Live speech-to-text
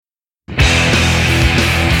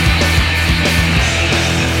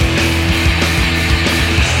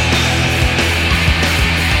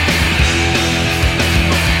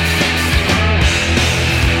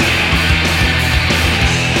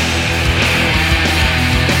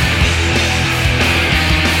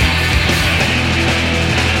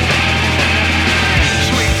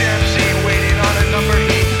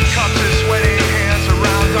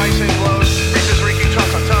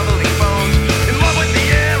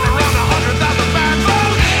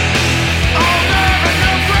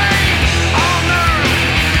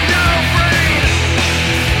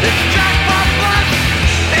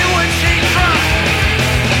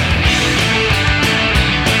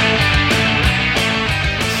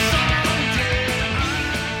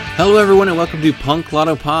Hello everyone and welcome to Punk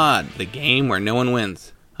Lotto Pod, the game where no one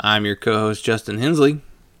wins. I'm your co-host Justin Hensley.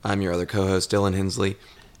 I'm your other co-host Dylan Hensley.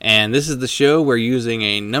 And this is the show where using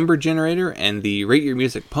a number generator and the Rate Your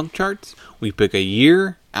Music Punk charts, we pick a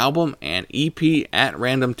year, album, and EP at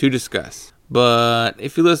random to discuss. But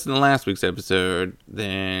if you listened to last week's episode,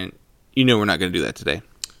 then you know we're not going to do that today.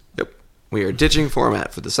 Yep. We are ditching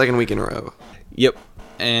format for the second week in a row. Yep.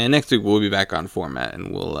 And next week we'll be back on format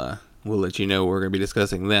and we'll let you know what we're going to be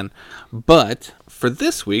discussing then. But for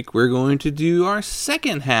this week, we're going to do our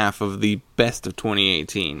second half of the best of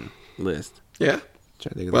 2018 list. Yeah. Try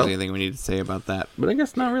to think if there's anything we need to say about that, but I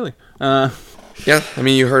guess not really. Yeah, I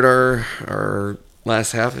mean, you heard our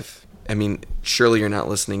last half. Surely you're not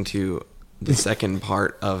listening to the second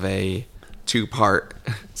part of a two-part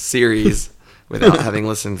series without having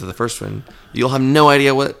listened to the first one. You'll have no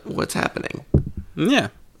idea what's happening. Yeah.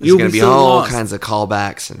 There's going to be all kinds of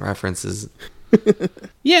callbacks and references.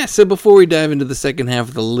 Yeah, so before we dive into the second half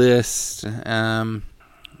of the list,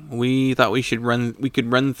 we thought we could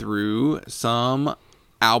run through some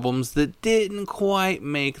albums that didn't quite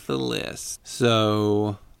make the list.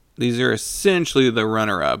 So these are essentially the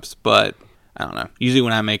runner-ups, but I don't know. Usually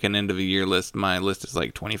when I make an end-of-the-year list, my list is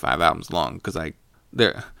like 25 albums long, because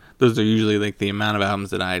those are usually like the amount of albums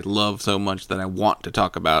that I love so much that I want to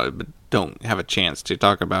talk about, but don't have a chance to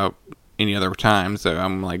talk about any other time. So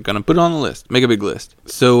I'm like gonna put it on the list, make a big list.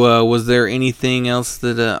 So was there anything else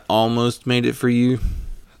that almost made it for you?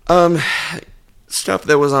 Stuff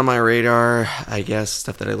that was on my radar, I guess,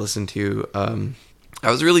 stuff that I listened to.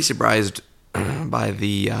 I was really surprised by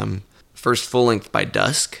the first full length by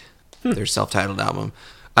Dusk, their self-titled album.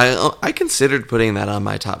 I considered putting that on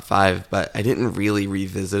my top 5, but I didn't really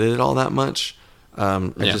revisit it all that much.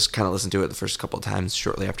 I just kind of listened to it the first couple of times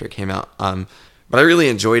shortly after it came out. But I really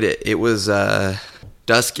enjoyed it. It was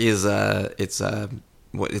Dusk is it's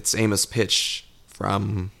Amos Pitch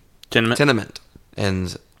from Tenement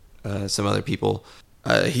and some other people.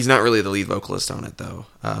 He's not really the lead vocalist on it though.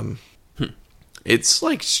 It's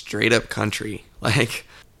like straight up country. Like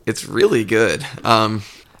it's really good. And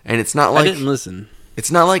it's not like I didn't listen.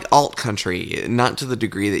 It's not like alt country, not to the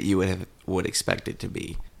degree that you would expect it to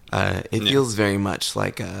be. It feels very much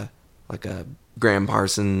like a Graham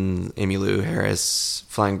Parsons, Emmylou Harris,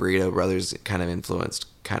 Flying Burrito Brothers kind of influenced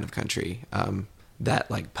kind of country. That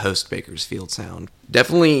like post Bakersfield sound.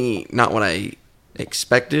 Definitely not what I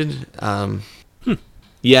expected.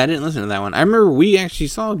 Yeah, I didn't listen to that one. I remember we actually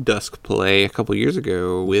saw Dusk play a couple years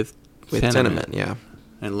ago with Tenement, yeah,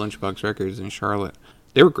 and Lunchbox Records in Charlotte.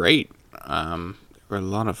 They were great. They were a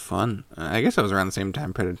lot of fun. I guess that was around the same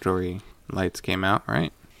time Predatory Lights came out,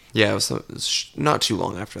 right? Yeah, it was not too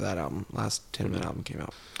long after that last Tenement album came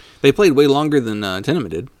out. They played way longer than Tenement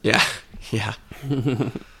did. Yeah, yeah.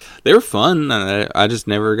 They were fun. I just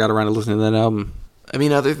never got around to listening to that album. I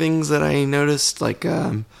mean, other things that I noticed, like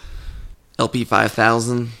LP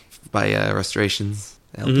 5000 by Restorations,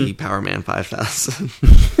 LP Power Man 5000.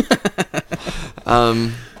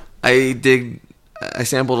 I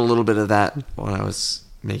sampled a little bit of that when I was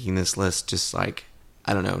making this list, just like,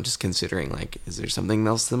 I don't know, just considering, like, is there something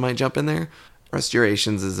else that might jump in there?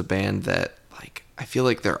 Restorations is a band that, like, I feel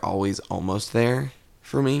like they're always almost there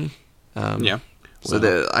for me. Yeah.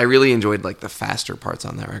 So I really enjoyed, like, the faster parts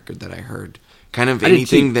on that record that I heard. Kind of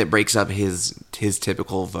anything that breaks up his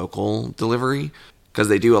typical vocal delivery, because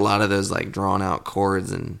they do a lot of those, like, drawn-out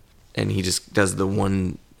chords, and he just does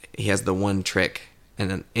he has the one trick. And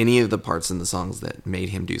then any of the parts in the songs that made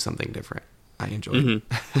him do something different, I enjoyed.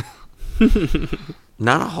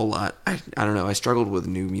 Not a whole lot. I don't know. I struggled with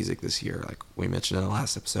new music this year. Like we mentioned in the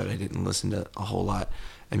last episode, I didn't listen to a whole lot.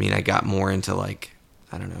 I mean, I got more into, like,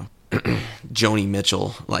 I don't know, Joni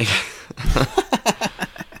Mitchell. Like,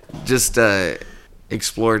 just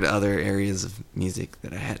explored other areas of music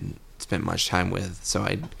that I hadn't spent much time with. So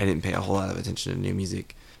I didn't pay a whole lot of attention to new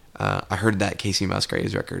music. I heard that Casey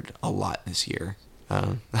Musgraves record a lot this year.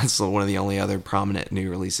 That's one of the only other prominent new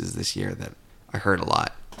releases this year that I heard a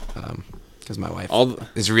lot, because my wife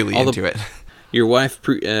is really into it. Your wife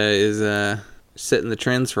is setting the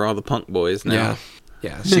trends for all the punk boys now.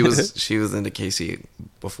 Yeah. She was into Casey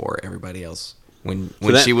before everybody else when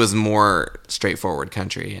she was more straightforward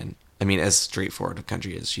country, and I mean as straightforward of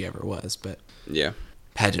country as she ever was, but yeah,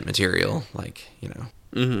 pageant material, like, you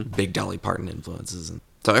know, big Dolly Parton influences, and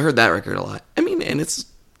so I heard that record a lot. I mean, and it's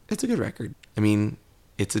a good record. I mean,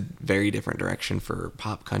 it's a very different direction for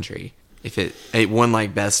pop country. If it won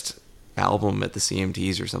like best album at the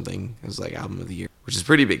CMTs or something, it was like album of the year, which is a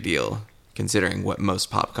pretty big deal considering what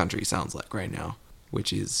most pop country sounds like right now,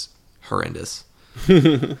 which is horrendous.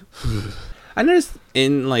 I noticed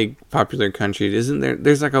in like popular country,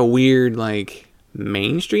 there's like a weird like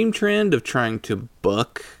mainstream trend of trying to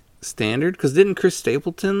buck standard, because didn't Chris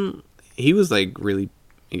Stapleton, he was like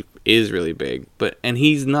he is really big, and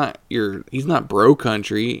he's not bro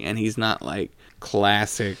country, and he's not like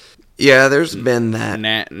classic. Yeah, there's been that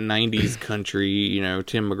 90s country,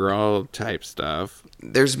 Tim McGraw type stuff.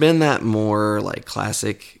 There's been that more like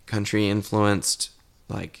classic country influenced,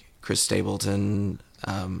 like Chris Stapleton,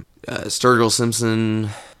 Sturgill Simpson.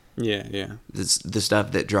 Yeah. The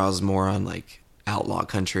stuff that draws more on like outlaw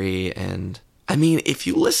country. And I mean, if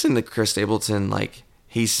you listen to Chris Stapleton, like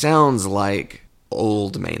he sounds like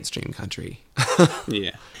old mainstream country.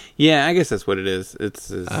 Yeah, I guess that's what it is. It's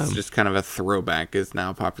just kind of a throwback. Is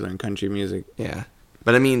now popular in country music. Yeah,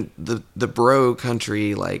 but I mean the bro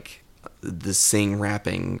country, like the sing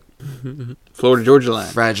rapping, Florida Georgia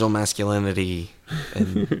Line, fragile masculinity,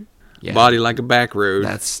 and body like a back road.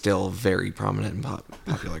 That's still very prominent in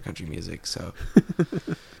popular country music. So,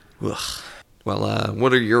 well,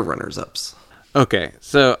 what are your runners ups? Okay,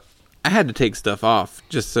 so I had to take stuff off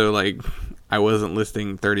just so like I wasn't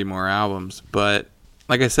listing 30 more albums, but.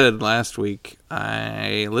 Like I said last week,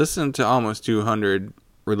 I listened to almost 200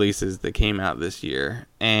 releases that came out this year,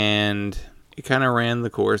 and it kind of ran the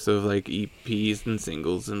course of like EPs and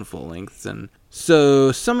singles and full lengths. And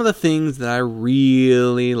so some of the things that I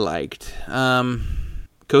really liked,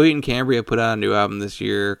 Coheed and Cambria put out a new album this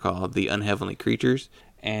year called The Unheavenly Creatures,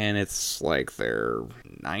 and it's like their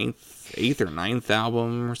 8th or 9th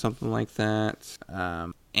album or something like that.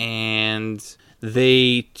 And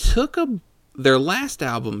they their last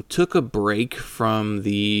album took a break from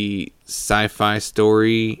the sci-fi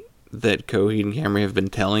story that Coheed and Cambria have been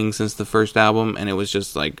telling since the first album, and it was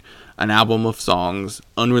just like an album of songs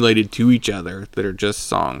unrelated to each other that are just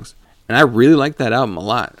songs. And I really like that album a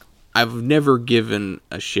lot. I've never given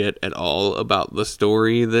a shit at all about the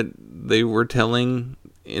story that they were telling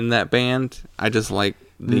in that band. I just like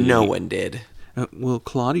No one did. Well,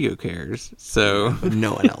 Claudio cares, so...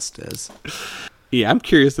 No one else does. Yeah, I'm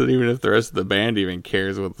curious that even if the rest of the band even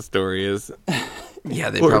cares what the story is. Yeah,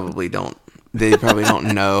 they probably don't. They probably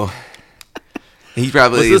don't know. He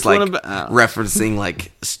probably is like referencing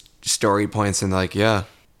like story points and like, yeah.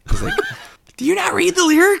 He's like, do you not read the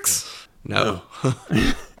lyrics? No.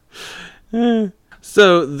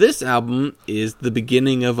 So this album is the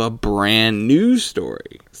beginning of a brand new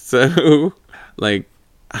story. So, like,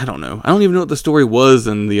 I don't know. I don't even know what the story was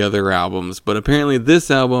in the other albums, but apparently this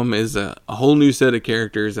album is a whole new set of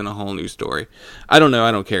characters and a whole new story. I don't know.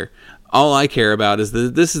 I don't care. All I care about is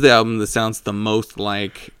that this is the album that sounds the most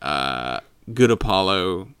like Good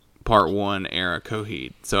Apollo Part 1 era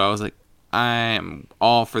Coheed. So I was like, I am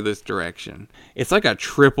all for this direction. It's like a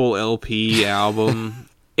triple LP album.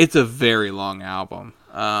 It's a very long album.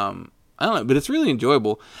 I don't know, but it's really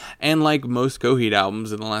enjoyable. And like most Coheed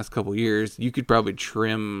albums in the last couple years, you could probably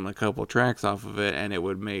trim a couple tracks off of it and it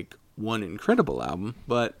would make one incredible album.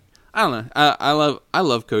 But I don't know. I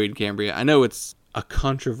love Coheed and Cambria. I know it's a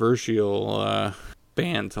controversial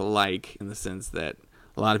band to like, in the sense that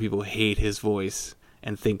a lot of people hate his voice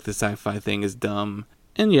and think the sci-fi thing is dumb.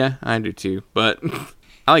 And yeah, I do too. But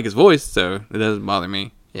I like his voice, so it doesn't bother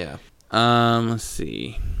me. Yeah. Let's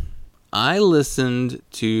see. I listened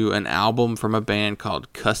to an album from a band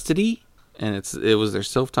called Custody, and it was their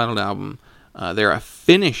self-titled album. They're a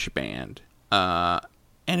Finnish band, and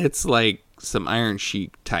it's like some Iron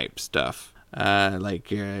Sheik type stuff. What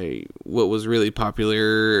was really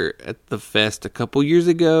popular at the fest a couple years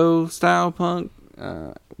ago, style punk.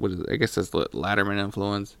 I guess that's Latterman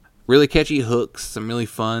influence. Really catchy hooks, some really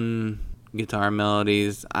fun guitar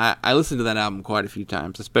melodies. I listened to that album quite a few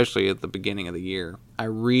times, especially at the beginning of the year. I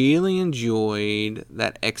really enjoyed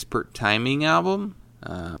that Expert Timing album.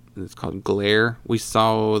 It's called Glare. We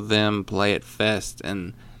saw them play at Fest,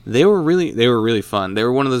 and they were really fun. They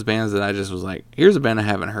were one of those bands that I just was like, here's a band I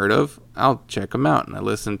haven't heard of. I'll check them out. And I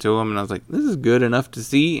listened to them, and I was like, this is good enough to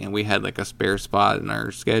see. And we had like a spare spot in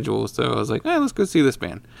our schedule, so I was like, hey, let's go see this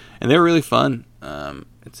band. And they were really fun.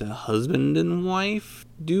 It's a husband and wife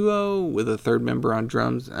duo with a third member on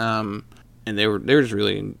drums. And they were just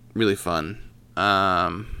really, really fun. They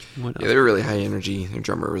were really high energy. Their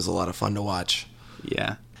drummer was a lot of fun to watch.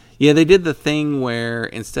 Yeah, they did the thing where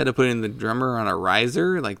instead of putting the drummer on a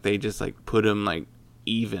riser, like they just like put him like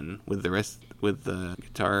even with the rest, with the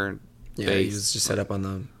guitar. Yeah, bass. He was just set up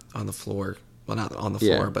on the floor. Well, not on the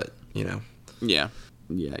floor, but you know. Yeah.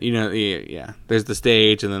 There's the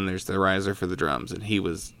stage, and then there's the riser for the drums, and he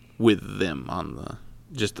was with them on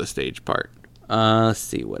just the stage part. Let's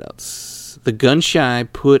see what else. The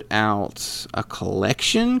Gunshy put out a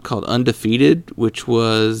collection called Undefeated, which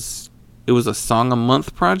was it was a song a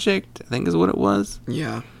month project, I think is what it was.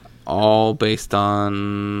 Yeah. All based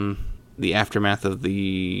on the aftermath of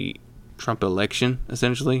the Trump election,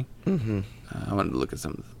 essentially. Mm-hmm. I wanted to look at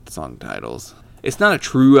some song titles. It's not a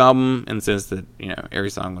true album in the sense that, every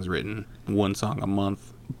song was written one song a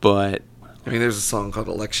month, but... I mean, there's a song called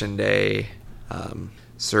Election Day,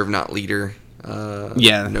 Serve Not Leader,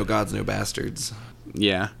 No Gods, No Bastards.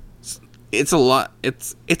 Yeah. It's a lot.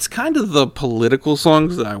 It's kind of the political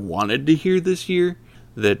songs that I wanted to hear this year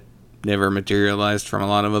that never materialized from a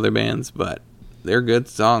lot of other bands, but they're good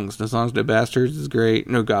songs. No Songs, No Bastards is great.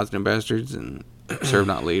 No Gods, No Bastards, and Serve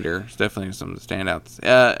Not Leader. It's definitely some of the standouts.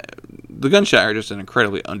 The Gunshot are just an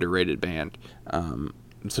incredibly underrated band.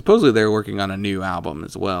 Supposedly they're working on a new album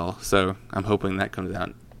as well, so I'm hoping that comes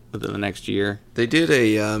out within the next year. They did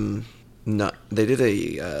a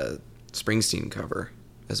Springsteen cover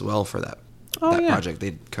as well for that project.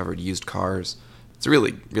 They covered Used Cars. It's a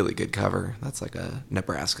really, really good cover. That's like a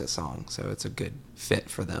Nebraska song, so it's a good fit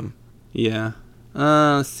for them. Yeah.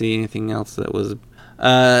 Let's see, anything else that was...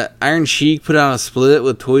 Iron Sheik put out a split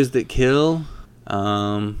with Toys That Kill.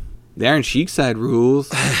 The Iron Sheik side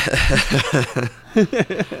rules.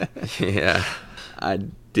 Yeah. I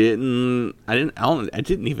didn't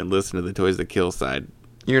even listen to the Toys That Kill side.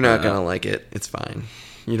 You're not gonna like it. It's fine.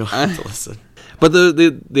 You don't have to listen. But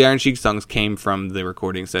the Iron Sheik songs came from the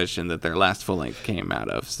recording session that their last full length came out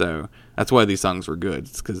of, so that's why these songs were good.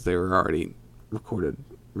 It's because they were already recorded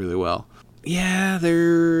really well. Yeah,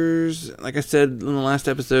 there's, like I said in the last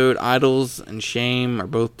episode, Idols and Shame are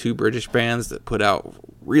both two British bands that put out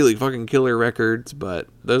really fucking killer records, but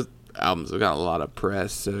those albums have got a lot of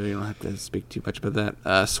press, so you don't have to speak too much about that.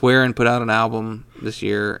 Swearin' put out an album this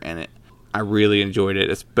year, and I really enjoyed it,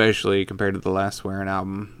 especially compared to the last Swearin'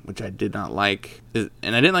 album, which I did not like. And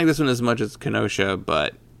I didn't like this one as much as Kenosha,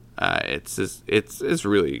 but it's a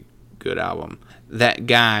really good album. That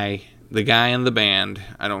guy... The guy in the band,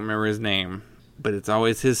 I don't remember his name, but it's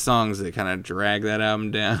always his songs that kind of drag that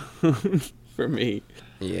album down for me.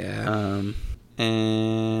 Yeah.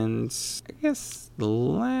 And I guess the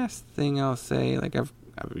last thing I'll say, like I've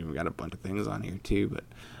even got a bunch of things on here too, but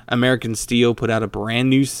American Steel put out a brand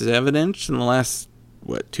new 7-inch in the last,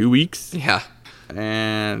 2 weeks? Yeah.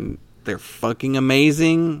 And they're fucking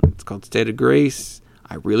amazing. It's called State of Grace.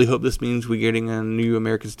 I really hope this means we're getting a new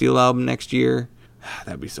American Steel album next year.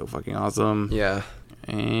 That'd be so fucking awesome. Yeah.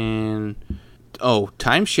 And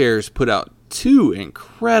Timeshares put out 2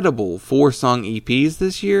 incredible 4-song EPs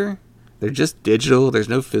this year. They're just digital. There's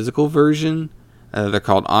no physical version. They're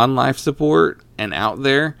called On Life Support and Out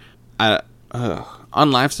There.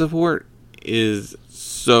 On Life Support is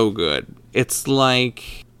so good. It's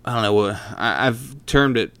like, I don't know what I've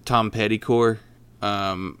termed it, Tom Pettycore.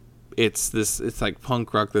 It's like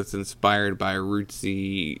punk rock that's inspired by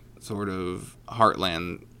rootsy sort of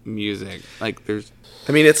heartland music. Like they're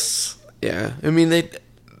a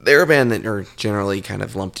band that are generally kind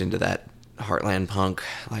of lumped into that heartland punk,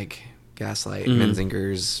 like Gaslight,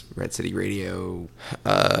 Menzingers, Red City Radio,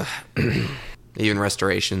 even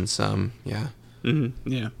Restoration, some, yeah.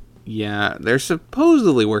 Mm-hmm. Yeah, they're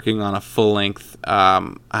supposedly working on a full length.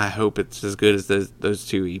 I hope it's as good as those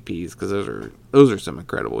 2 EPs, because those are some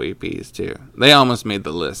incredible EPs too. They almost made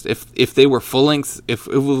the list. If they were full lengths, if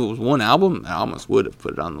it was one album, I almost would have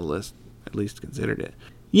put it on the list, at least considered it.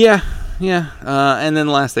 Yeah. And then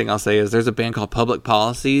the last thing I'll say is there's a band called Public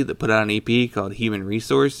Policy that put out an EP called Human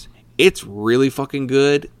Resource. It's really fucking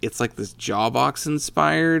good. It's like this Jawbox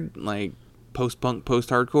inspired, like post-punk,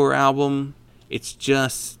 post-hardcore album. It's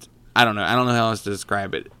just, I don't know how else to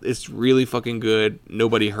describe it. It's really fucking good.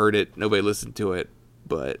 Nobody heard it. Nobody listened to it.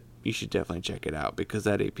 But you should definitely check it out because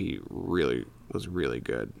that EP really was really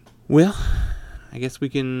good. Well, I guess we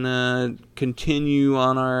can continue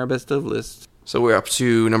on our best of list. So we're up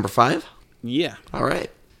to number 5? Yeah. All right.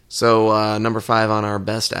 So number 5 on our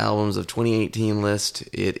best albums of 2018 list,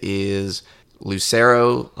 it is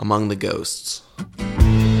Lucero, Among the Ghosts.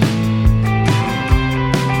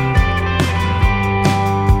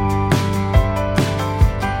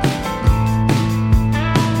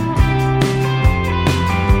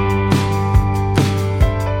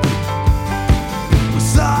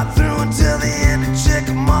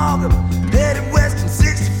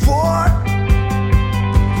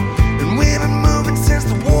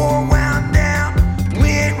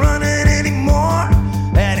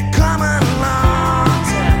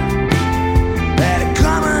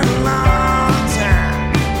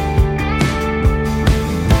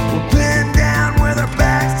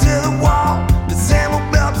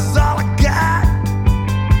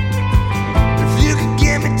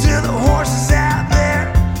 Horses out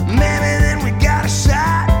there, man, and then we got a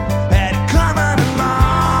shot at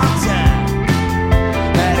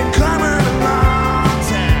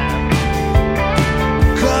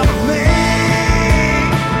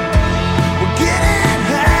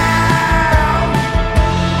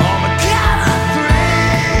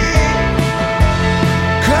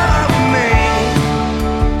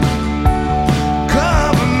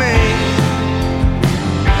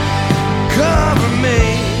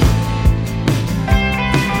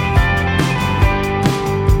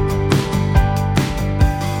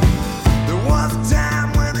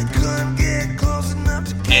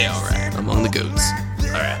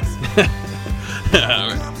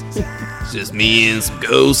just me and some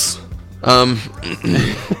ghosts.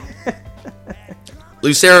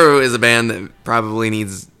 Lucero is a band that probably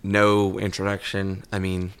needs no introduction. I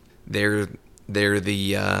mean, they're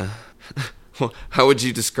the how would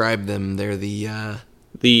you describe them? They're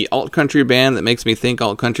the alt country band that makes me think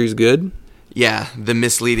alt country's good. Yeah, the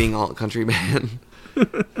misleading alt country band.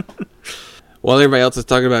 While everybody else is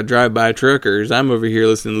talking about drive-by truckers, I'm over here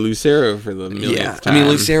listening to Lucero for the millionth time. I mean,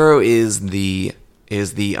 Lucero is the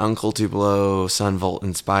Uncle Tupelo Sun Volt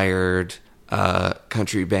inspired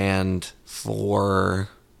country band for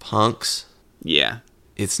punks. Yeah,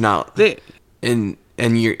 it's not and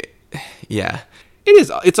you're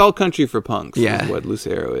it's all country for punks. Yeah, is what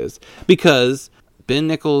Lucero is, because Ben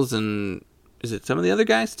Nichols and is it some of the other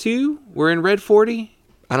guys too were in Red 40?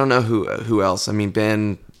 I don't know who else. I mean,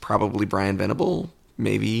 Ben, probably Brian Venable,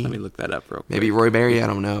 maybe. Let me look that up real quick. Maybe Roy Berry, I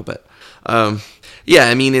don't know, but yeah,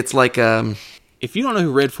 I mean, it's like if you don't know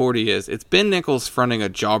who Red 40 is, it's Ben Nichols fronting a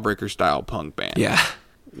Jawbreaker style punk band. Yeah.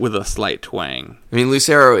 With a slight twang. I mean,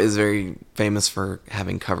 Lucero is very famous for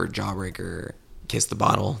having covered Jawbreaker, Kiss the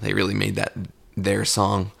Bottle. They really made that their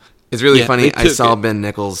song. It's really funny. I saw Ben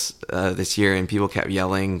Nichols this year, and people kept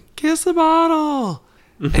yelling, "Kiss the Bottle,"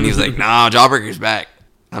 and he was like, "Nah, Jawbreaker's back.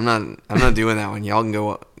 I'm not doing that one. Y'all can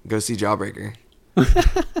go see Jawbreaker."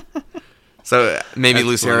 So maybe that's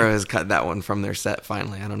Lucero funny. Has cut that one from their set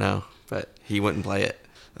finally. I don't know, but he wouldn't play it.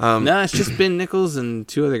 No, it's just Ben Nichols and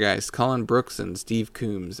two other guys, Colin Brooks and Steve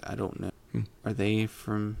Coombs. I don't know. Are they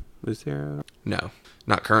from Lucero? No,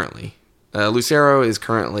 not currently. Lucero is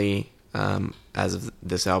currently, as of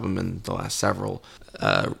this album and the last several,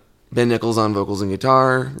 Ben Nichols on vocals and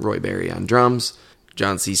guitar, Roy Berry on drums,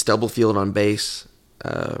 John C. Stubblefield on bass,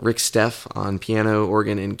 Rick Steff on piano,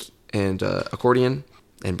 organ, and accordion,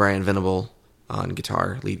 and Brian Venable on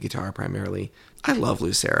guitar, lead guitar primarily. I love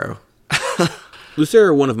Lucero. Lucero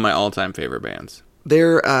are one of my all-time favorite bands.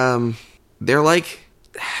 They're like,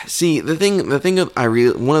 see, one of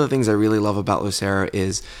the things I really love about Lucero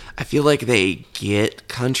is I feel like they get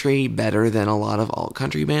country better than a lot of alt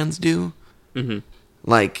country bands do. Mm-hmm.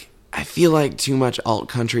 Like, I feel like too much alt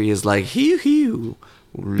country is like, hew,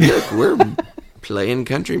 look, we're playing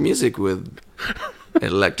country music with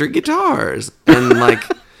electric guitars, and like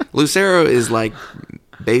Lucero is like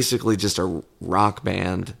basically just a rock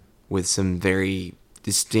band with some very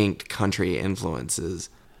distinct country influences.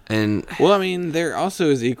 And well, I mean, there also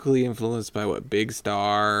is equally influenced by Big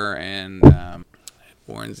Star and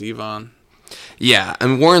Warren Zevon. Yeah,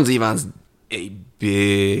 and Warren Zevon's a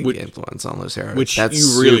big influence on Lucero, which that's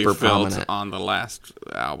you really super felt prominent on the last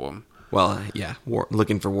album. Well, yeah,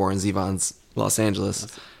 looking for Warren Zevon's Los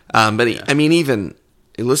Angeles. I mean, even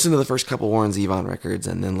listen to the first couple Warren Zevon records,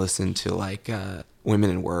 and then listen to like Women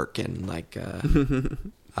in Work and like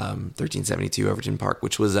 1372 Overton Park,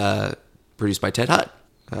 which was produced by Ted Hutt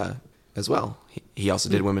as well. He also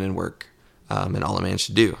did Women in Work and All a Man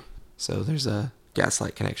Should Do. So there's a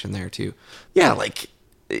Gaslight connection there too. Yeah, like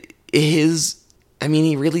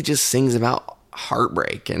he really just sings about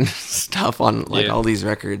heartbreak and stuff on like all these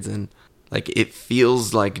records, and like it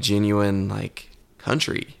feels like genuine like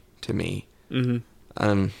country to me.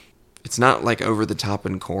 Mm-hmm. It's not like over the top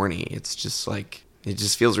and corny. It's just like it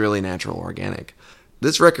just feels really natural, organic.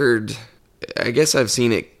 This record, I guess I've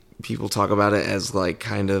seen it. People talk about it as like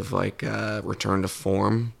kind of like a return to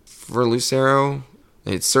form for Lucero.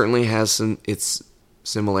 It certainly has its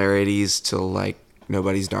similarities to like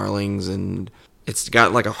Nobody's Darlings, and it's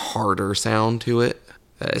got like a harder sound to it,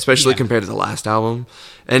 especially compared to the last album.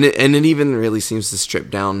 And it even really seems to strip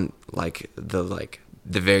down like the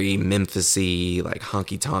very Memphis-y, like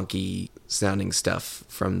honky tonky sounding stuff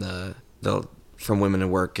from from Women in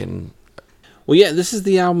Work and. Well, yeah, this is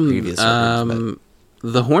the album.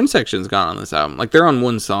 The horn section's gone on this album. Like they're on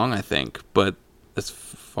one song, I think, but as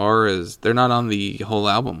far as they're not on the whole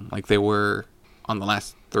album, like they were on the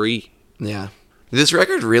last 3. Yeah, this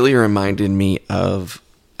record really reminded me of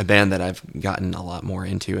a band that I've gotten a lot more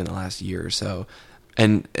into in the last year or so,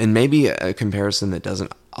 and maybe a comparison that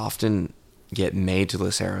doesn't often get made to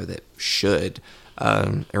Lucero that should.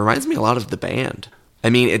 It reminds me a lot of The Band. I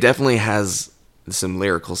mean, it definitely has some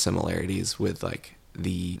lyrical similarities with like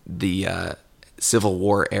the Civil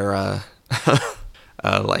War era,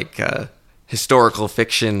 historical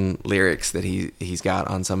fiction lyrics that he's got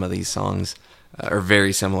on some of these songs are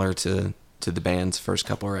very similar to the band's first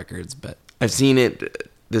couple records. But I've seen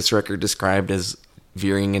this record described as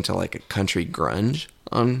veering into like a country grunge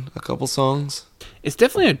on a couple songs. It's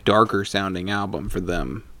definitely a darker sounding album for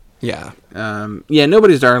them. Yeah.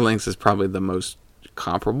 Nobody's Darlings is probably the most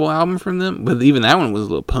comparable album from them, but even that one was a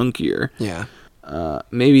little punkier. Yeah.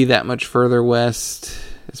 Maybe That Much Further West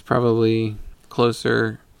is probably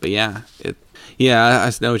closer. But yeah,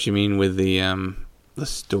 I know what you mean with the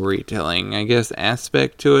storytelling, I guess,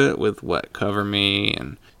 aspect to it with what Cover Me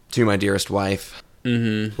and To My Dearest Wife,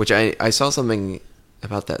 which I saw something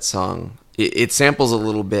about that song. It samples a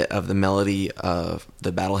little bit of the melody of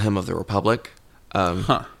the Battle Hymn of the Republic.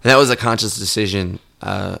 That was a conscious decision.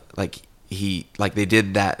 They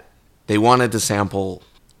did that. They wanted to sample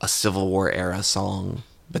a Civil War era song,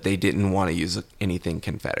 but they didn't want to use anything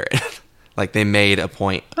Confederate. Like they made a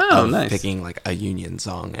point of picking like a Union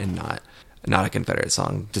song and not a Confederate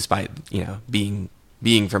song, despite being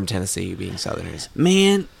from Tennessee, being Southerners.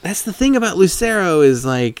 Man, that's the thing about Lucero is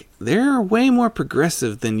like they're way more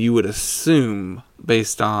progressive than you would assume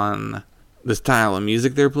based on the style of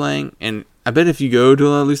music they're playing. And I bet if you go to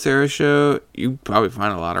a Lucero show, you probably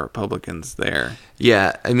find a lot of Republicans there.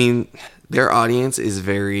 Yeah, I mean, their audience is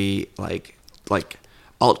very like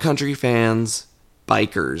alt country fans,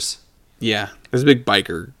 bikers. Yeah, there's a big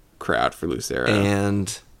biker crowd for Lucero.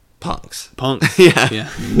 And punks. Yeah.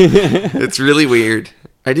 It's really weird.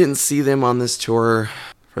 I didn't see them on this tour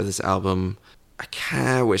for this album. I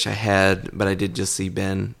kind of wish I had, but I did just see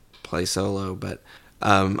Ben play solo. But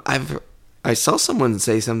I saw someone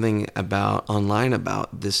say something online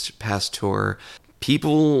about this past tour.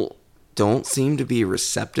 People don't seem to be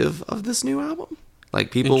receptive of this new album.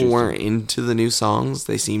 Like people weren't into the new songs.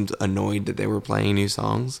 They seemed annoyed that they were playing new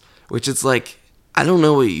songs, which it's like, I don't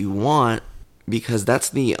know what you want, because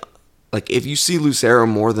that's if you see Lucero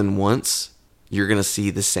more than once, you're going to see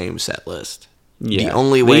the same set list. Yeah. The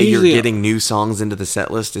only way you're getting new songs into the set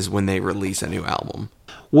list is when they release a new album.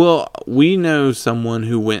 Well, we know someone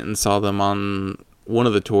who went and saw them on one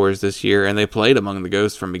of the tours this year, and they played Among the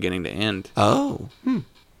Ghosts from beginning to end. Oh.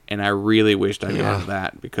 And I really wished I'd gone to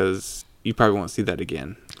that, because you probably won't see that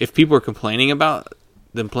again. If people are complaining about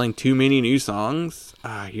them playing too many new songs,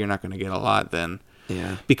 you're not going to get a lot then.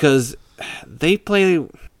 Yeah. Because they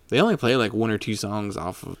only play like one or two songs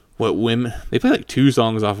off of they play like two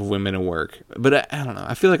songs off of Women at Work. But I don't know.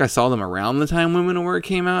 I feel like I saw them around the time Women at Work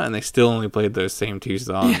came out, and they still only played those same two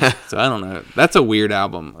songs. Yeah. So I don't know. That's a weird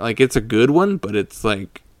album. Like, it's a good one, but it's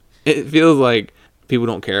like, it feels like people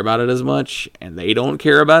don't care about it as much, and they don't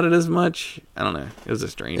care about it as much. I don't know. It was a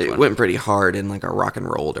strange one. It went pretty hard in like a rock and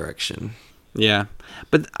roll direction. Yeah.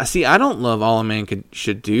 But see, I don't love All a Man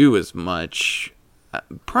Should Do as much,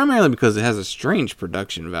 primarily because it has a strange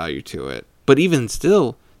production value to it. But even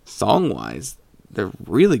still, song-wise, they're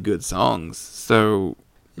really good songs. So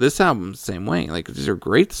this album's the same way. Like, these are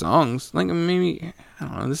great songs. Like, maybe, I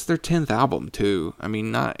don't know, this is their 10th album, too. I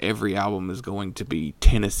mean, not every album is going to be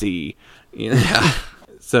Tennessee. Yeah.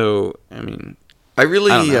 So, I mean, I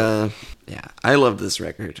really, I love this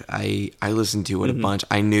record. I listened to it a bunch.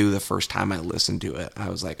 I knew the first time I listened to it, I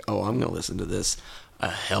was like, oh, I'm going to listen to this a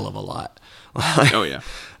hell of a lot. Oh, yeah.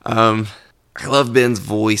 I love Ben's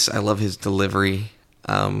voice. I love his delivery.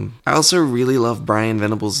 I also really love Brian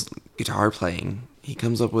Venable's guitar playing. He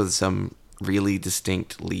comes up with some really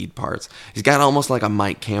distinct lead parts. He's got almost like a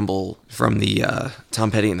Mike Campbell from the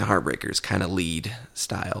Tom Petty and the Heartbreakers kind of lead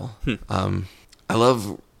style. I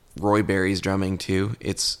love Roy Barry's drumming too.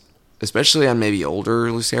 It's especially on maybe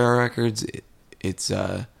older Lucero records.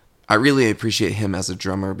 I really appreciate him as a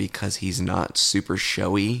drummer because he's not super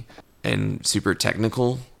showy and super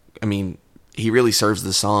technical. I mean, he really serves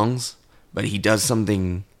the songs, but he does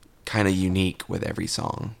something kind of unique with every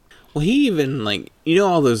song. Well, he even, like,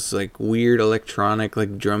 all those, like, weird electronic,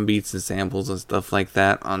 like, drum beats and samples and stuff like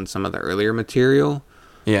that on some of the earlier material.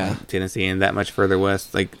 Yeah. Tennessee and That Much Further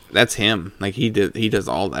West. Like, that's him. Like, he does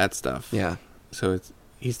all that stuff. Yeah. So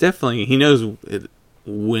he knows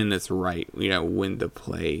when it's right, when to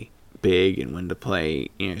play big and when to play,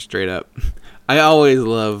 straight up. I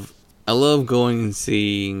love going and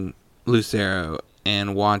seeing Lucero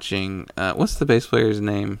and watching, what's the bass player's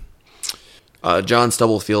name? John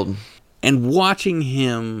Stubblefield. And watching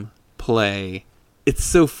him play, it's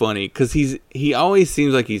so funny because he always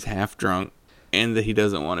seems like he's half drunk and that he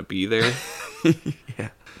doesn't want to be there. Yeah.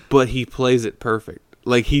 But he plays it perfect.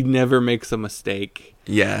 Like, he never makes a mistake.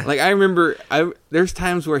 Yeah. Like, I remember, there's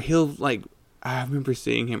times where I remember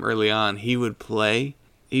seeing him early on. He would play.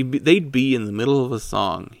 They'd be in the middle of a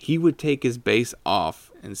song. He would take his bass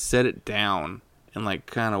off and set it down and, like,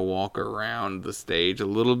 kind of walk around the stage a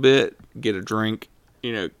little bit, get a drink,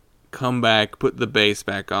 come back, put the bass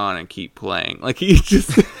back on, and keep playing. Like, he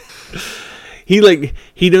just...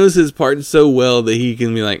 he knows his part so well that he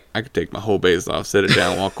can be like, I could take my whole bass off, set it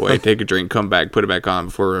down, walk away, take a drink, come back, put it back on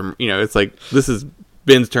before, it's like, this is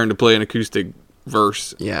Ben's turn to play an acoustic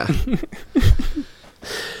verse. Yeah.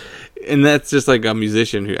 And that's just like a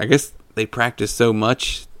musician who, I guess they practice so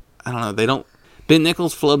much. I don't know. They don't. Ben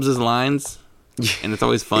Nichols flubs his lines, and it's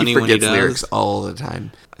always funny when he does. Lyrics all the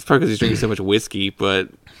time. It's probably because he's drinking so much whiskey, but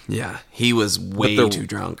yeah, he was way too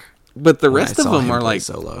drunk. But the rest of them are like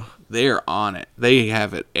solo. They're on it. They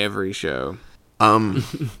have it every show.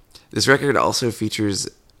 This record also features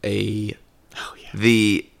a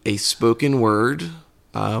spoken word,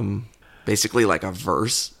 basically like a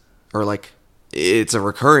verse, or like it's a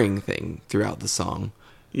recurring thing throughout the song.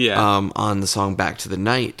 Yeah. On the song "Back to the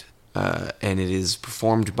Night," and it is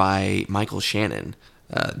performed by Michael Shannon,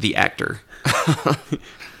 the actor.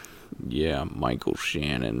 Yeah, Michael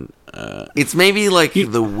Shannon. It's maybe like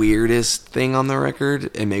the weirdest thing on the record,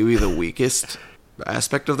 and maybe the weakest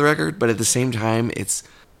aspect of the record, but at the same time, it's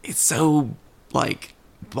so like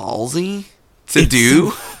ballsy to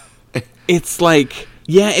do. It's like,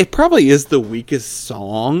 yeah, it probably is the weakest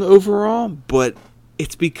song overall, but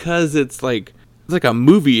it's because it's like a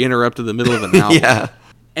movie interrupted the middle of an album. Yeah.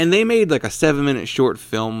 And they made like a 7-minute short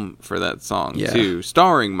film for that song too,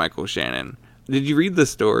 starring Michael Shannon. Did you read the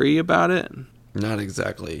story about it? Not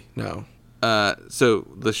exactly, no. So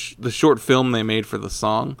the short film they made for the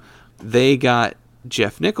song, they got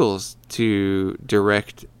Jeff Nichols to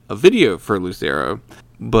direct a video for Lucero,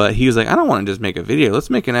 but he was like, I don't want to just make a video. Let's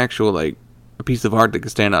make an actual like a piece of art that can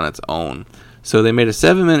stand on its own. So they made a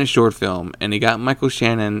 7-minute short film, and he got Michael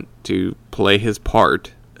Shannon to play his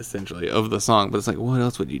part essentially of the song. But it's like, what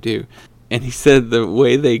else would you do? And he said the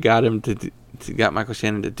way they got him to got Michael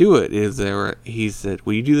Shannon to do it is he said,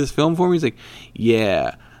 will you do this film for me? He's like,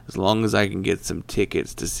 yeah, as long as I can get some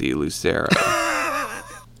tickets to see Lucero.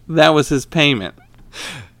 That was his payment.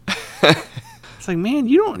 It's like, man,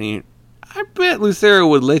 you don't need... I bet Lucero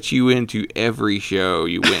would let you into every show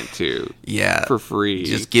you went to. Yeah. For free.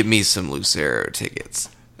 Just give me some Lucero tickets.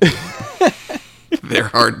 They're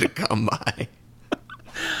hard to come by.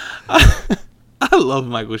 I love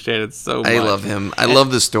Michael Shannon so much. I love him. I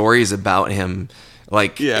love the stories about him.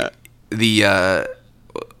 Like, the,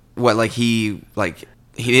 he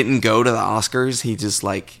didn't go to the Oscars. He just,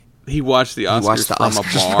 like... He watched the Oscars,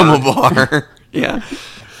 from a bar. Yeah.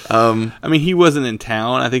 I mean, he wasn't in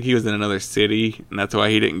town. I think he was in another city, and that's why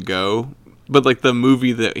he didn't go. But, like, the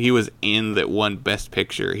movie that he was in that won Best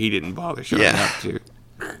Picture, he didn't bother showing up to.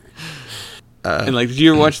 And, like, did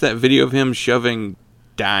you ever watch that video of him shoving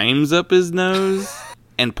dimes up his nose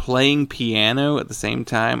and playing piano at the same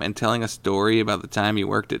time and telling a story about the time he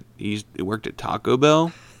worked at Taco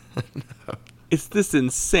Bell? No. It's this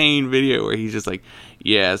insane video where he's just like,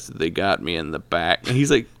 yes, they got me in the back. And he's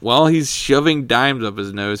like, while he's shoving dimes up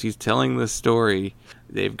his nose, he's telling this story.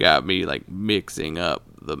 They've got me like mixing up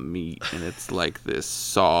the meat, and it's like this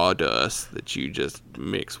sawdust that you just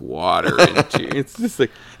mix water into. It's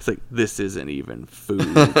like this isn't even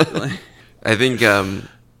food. I think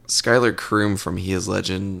Skylar Kroom from He Is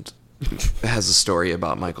Legend has a story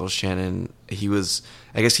about Michael Shannon.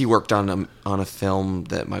 I guess he worked on a film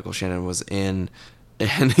that Michael Shannon was in,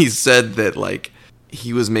 and he said that like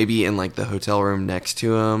he was maybe in like the hotel room next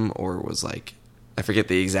to him, or was like, I forget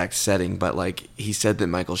the exact setting, but like he said that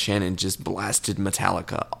Michael Shannon just blasted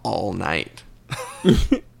Metallica all night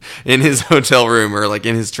in his hotel room or like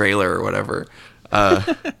in his trailer or whatever.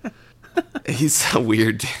 He's a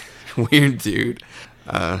weird dude.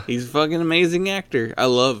 He's a fucking amazing actor.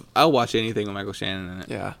 I'll watch anything with Michael Shannon in it.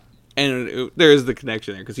 Yeah. And there is the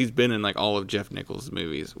connection there because he's been in like all of Jeff Nichols'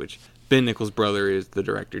 movies, which Ben Nichols' brother is the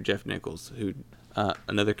director, Jeff Nichols, who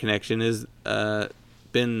another connection is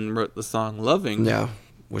Ben wrote the song Loving. Yeah.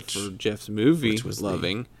 For Jeff's movie, which was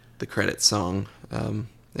Loving. The credit song.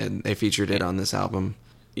 And they featured it on this album.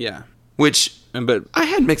 Yeah. But I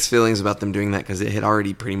had mixed feelings about them doing that because it had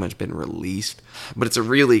already pretty much been released. But it's a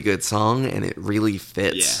really good song, and it really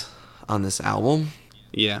fits on this album.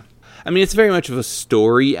 Yeah. I mean, it's very much of a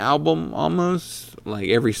story album, almost. Like,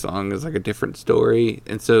 every song is like a different story.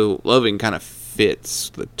 And so, Loving kind of fits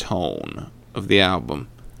the tone of the album.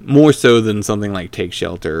 More so than something like Take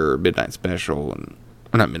Shelter or Midnight Special.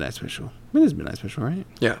 Or not Midnight Special. It is Midnight Special, right?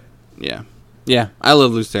 Yeah. Yeah. Yeah, I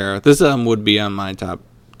love Lucero. This album would be on my top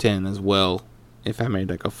 10 as well if I made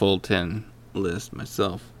like a full 10 list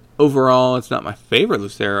myself. Overall, it's not my favorite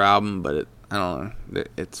Lucero album, but I don't know,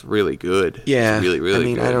 it's really good. Yeah, it's really,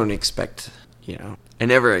 really good. I don't expect, I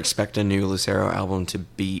never expect a new Lucero album to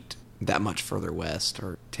beat That Much Further West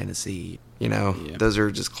or Tennessee. Those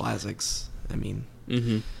are just classics. I mean,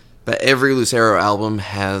 but every Lucero album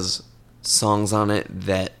has songs on it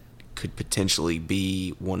that could potentially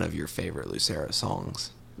be one of your favorite Lucero songs.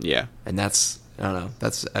 Yeah. And that's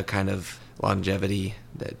a kind of longevity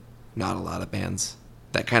that not a lot of bands,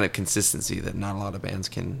 that kind of consistency that not a lot of bands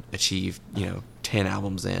can achieve, 10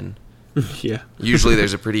 albums in. Yeah. Usually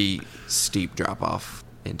there's a pretty steep drop off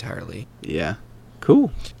entirely. Yeah.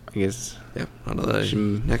 Cool. I guess. Yep. On to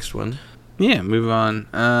the next one. Yeah, move on.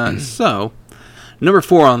 So, number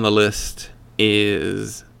 4 on the list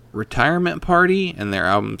is Retirement Party and their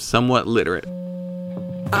album Somewhat Literate.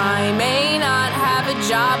 I may not have a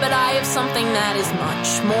job, but I have something that is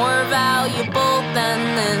much more valuable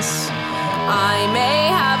than this. I may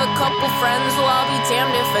have a couple friends, well, I'll be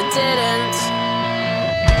damned if I didn't.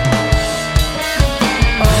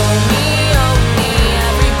 Oh me,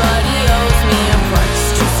 everybody owes me a price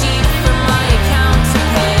too steep for my account to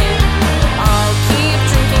pay. I'll keep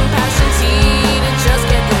drinking passion tea to just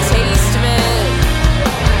get the taste of it.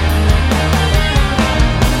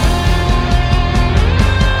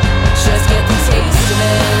 Just get the taste of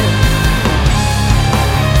it.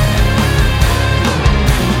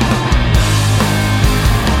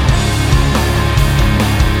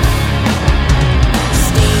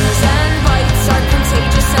 Stings and bites are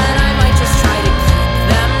contagious, and I might just try to keep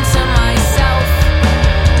them to myself.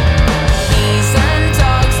 Bees and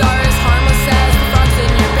dogs are as harmless as the frogs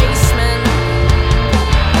in your basement.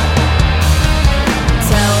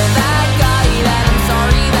 Tell that guy that I'm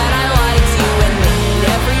sorry that I lied to you and made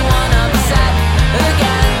everyone upset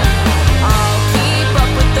again. I'll keep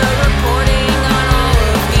up with the reporting on all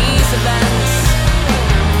of these events.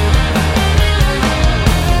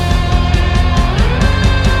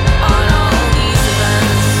 On all these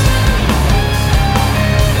events.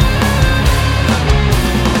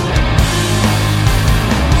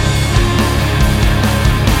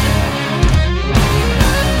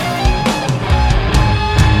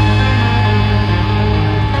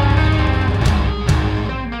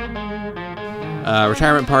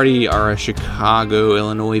 Retirement Party are a Chicago,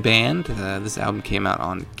 Illinois band. This album came out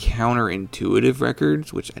on Counterintuitive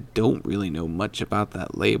Records, which I don't really know much about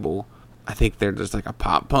that label. I think they're just like a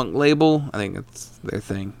pop punk label. I think it's their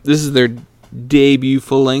thing. This is their debut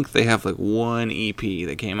full length. They have like one EP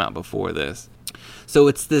that came out before this. So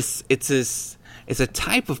it's a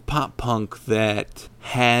type of pop punk that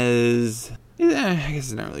has, I guess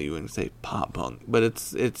it's not really, you wouldn't say pop punk, but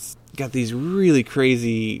it's got these really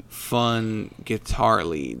crazy, fun guitar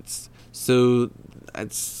leads. So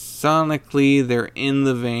sonically, they're in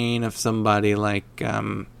the vein of somebody like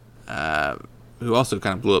who also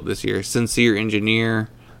kind of blew up this year, Sincere Engineer.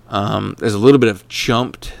 There's a little bit of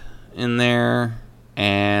Chumped in there,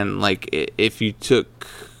 and like if you took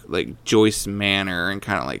like Joyce Manor and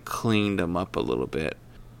kind of like cleaned them up a little bit.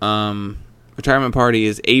 Retirement Party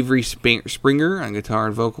is Avery Springer on guitar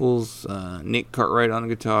and vocals, Nick Cartwright on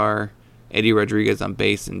guitar, Eddie Rodriguez on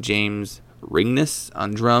bass, and James Ringness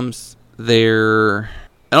on drums. I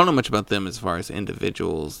don't know much about them as far as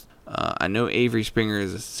individuals. I know Avery Springer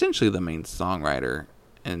is essentially the main songwriter,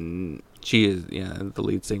 and she is the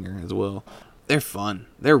lead singer as well. They're fun.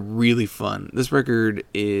 They're really fun. This record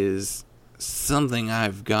is something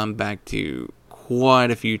I've gone back to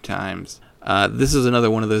quite a few times. This is another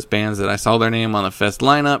one of those bands that I saw their name on the Fest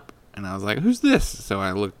lineup, and I was like, who's this? So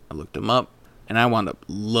I looked them up, and I wound up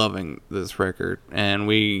loving this record. And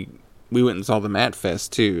we went and saw them at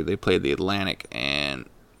Fest, too. They played the Atlantic, and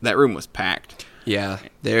that room was packed. Yeah,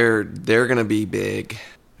 they're going to be big. I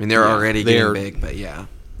mean, they're already getting big, but yeah,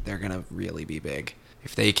 they're going to really be big.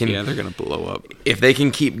 If they can... Yeah, they're going to blow up. If they can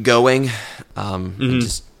keep going,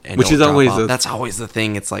 which is always that's always the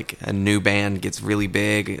thing. It's like a new band gets really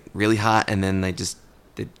big, really hot, and then they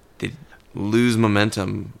lose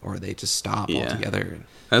momentum, or they just stop altogether.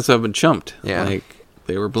 That's what I've been Chumped. Yeah, like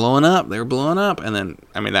they were blowing up, and then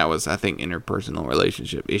that was, I think, interpersonal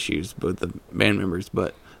relationship issues with the band members.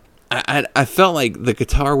 But I felt like the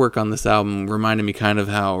guitar work on this album reminded me kind of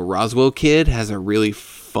how Roswell Kid has a really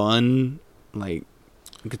fun like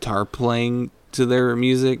guitar playing to their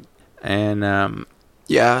music, and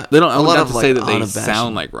yeah, they don't. I would have to like say that they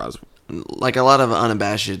sound like Roswell, like a lot of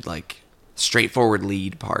unabashed, like straightforward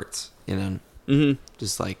lead parts. You know,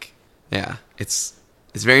 just like it's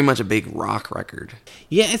very much a big rock record.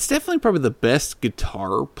 Yeah, it's definitely probably the best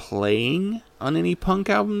guitar playing on any punk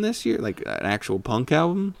album this year, like an actual punk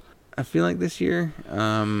album. I feel like this year,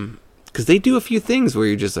 because they do a few things where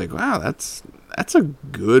you're just like, wow, that's a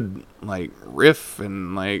good like riff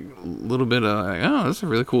and like a little bit of like, oh, that's a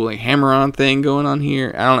really cool like hammer-on thing going on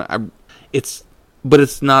here. I don't know, but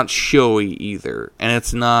it's not showy either, and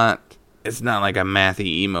it's not like a mathy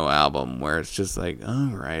emo album where it's just like,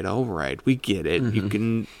 all right, we get it. You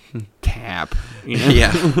can tap, you know?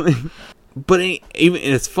 Yeah. But even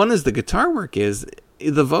as fun as the guitar work is,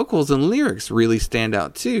 the vocals and lyrics really stand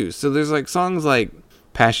out too. So there's like songs like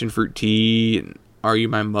Passion Fruit Tea and Are You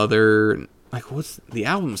My Mother? And like the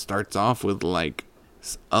album starts off with like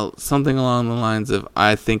something along the lines of,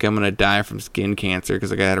 I think I'm gonna die from skin cancer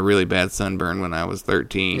because I had a really bad sunburn when I was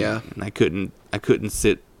 13. Yeah. And I couldn't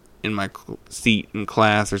sit in my seat in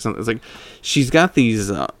class or something. It's like she's got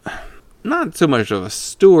these not so much of a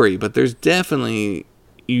story, but there's definitely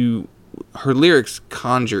her lyrics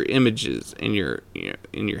conjure images in your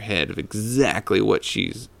head of exactly what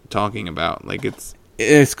she's talking about. Like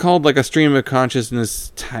it's called like a stream of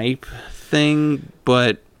consciousness type thing,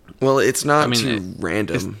 but Well, it's not I mean, too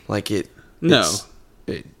random. Like it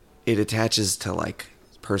attaches to like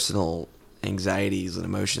personal anxieties and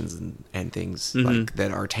emotions and things like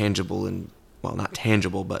that are tangible and, well, not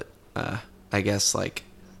tangible, but I guess like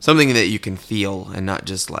something that you can feel and not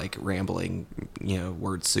just like rambling,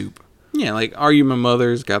 word soup. yeah, like Are You My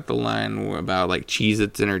Mother's got the line about like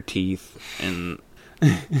Cheez-Its in her teeth, and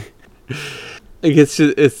like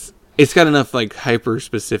it's got enough like hyper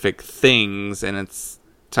specific things, and it's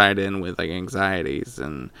tied in with like anxieties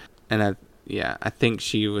and I think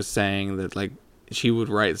she was saying that like she would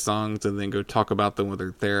write songs and then go talk about them with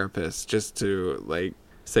her therapist just to like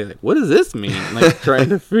say like, what does this mean? Like trying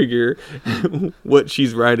to figure what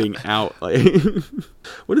she's writing out. Like,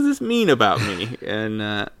 what does this mean about me? And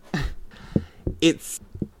I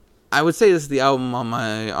would say this is the album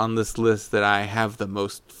on this list that I have the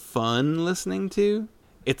most fun listening to.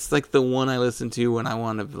 It's like the one I listen to when I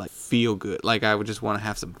want to like feel good. Like I would just want to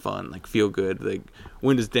have some fun, like feel good. Like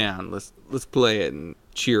wind is down, let's play it and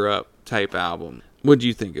cheer up type album. What do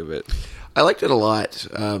you think of it? I liked it a lot.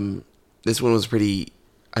 This one was pretty,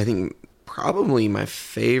 I think, probably my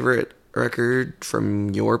favorite record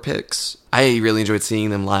from your picks. I really enjoyed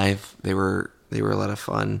seeing them live. They were a lot of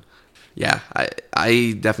fun. Yeah,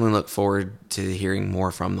 I definitely look forward to hearing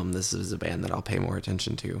more from them. This is a band that I'll pay more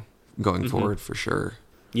attention to going forward for sure.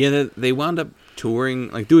 Yeah, they wound up touring,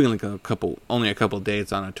 like doing like only a couple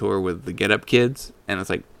dates on a tour with the Get Up Kids, and it's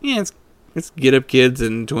like, yeah, it's Get Up Kids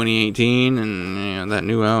in 2018, and that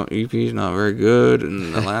new EP is not very good,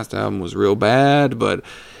 and the last album was real bad, but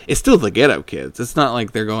it's still the Get Up Kids. It's not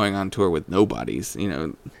like they're going on tour with nobodies,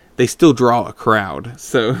 they still draw a crowd.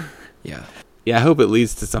 So Yeah. I hope it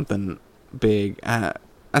leads to something big. I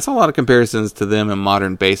saw a lot of comparisons to them in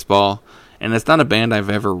Modern Baseball, and it's not a band I've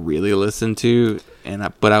ever really listened to,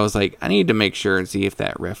 but I was like, I need to make sure and see if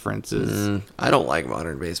that references. I don't like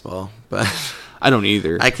Modern Baseball, but I don't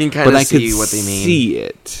either. I can kind of see what they mean. See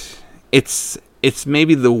it. It's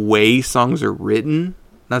maybe the way songs are written,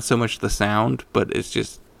 not so much the sound, but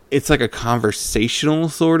it's like a conversational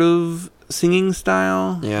sort of singing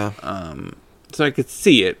style. Yeah. So I could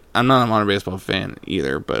see it. I'm not a Modern Baseball fan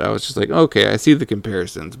either, but I was just like, okay, I see the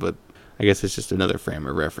comparisons, but I guess it's just another frame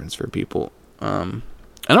of reference for people. I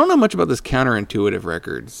don't know much about this Counterintuitive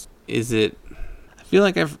Records. Is it? I feel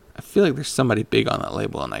like there's somebody big on that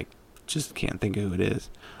label, and I just can't think of who it is.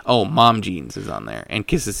 Oh, Mom Jeans is on there, and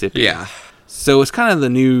Kississippi. Yeah. So it's kind of the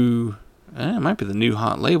new. It might be the new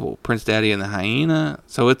hot label, Prince Daddy and the Hyena.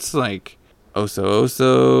 So it's like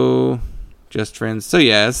Oso, Just Friends. So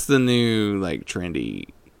yeah, it's the new like trendy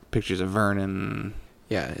Pictures of Vernon.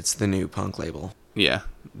 Yeah, it's the new punk label. Yeah,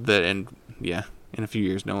 in a few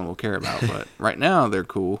years no one will care about, but right now they're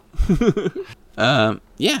cool.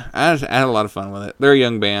 Yeah, I had a lot of fun with it. They're a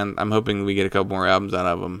young band. I'm hoping we get a couple more albums out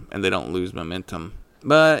of them and they don't lose momentum.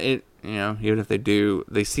 But even if they do,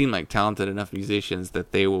 they seem like talented enough musicians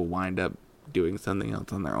that they will wind up doing something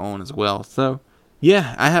else on their own as well. So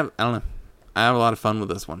yeah, I have a lot of fun with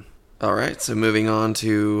this one. All right, so moving on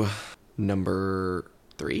to number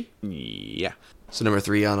 3. Yeah. So number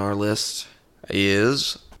 3 on our list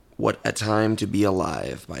is What a Time to Be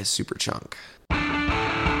Alive by Superchunk.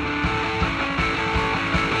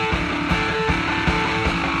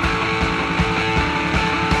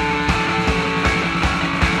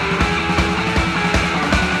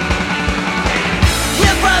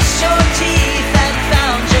 You brushed your teeth and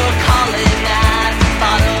found your calling at the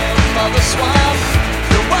bottom of a swamp.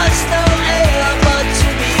 There was no air, but to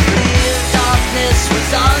be clear, darkness was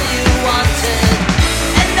all you wanted.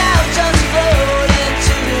 And now just float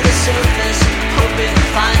into the surface, hoping to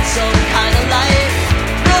find some kind of light.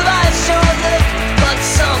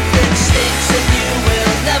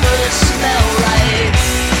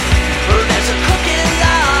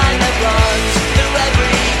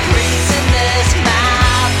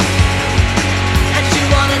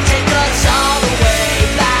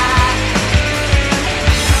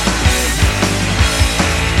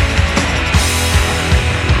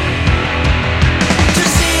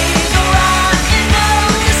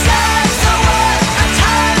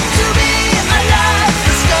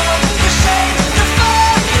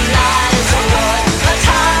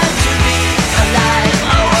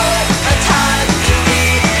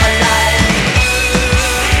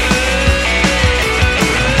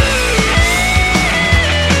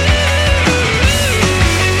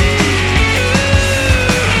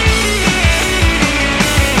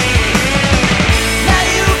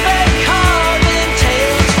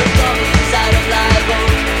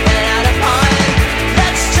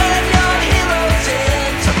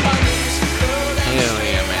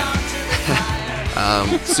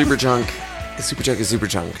 Superchunk is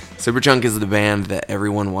Superchunk. Superchunk is the band that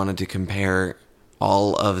everyone wanted to compare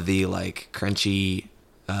all of the like crunchy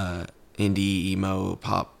indie emo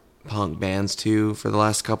pop punk bands to for the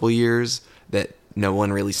last couple years that no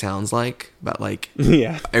one really sounds like, but like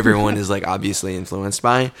Yeah. everyone is like obviously influenced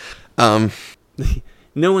by.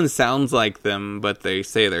 No one sounds like them, but they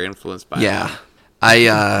say they're influenced by Yeah. them.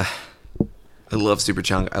 I love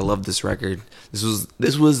Superchunk. I love this record.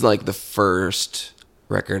 This was like the first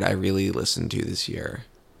record I really listened to this year.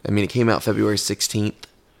 I mean, it came out February 16th.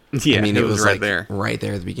 Yeah, I mean, it was right like there. right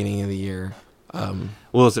there at the beginning of the year.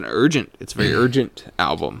 Well, it's a very urgent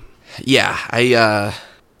album. Yeah,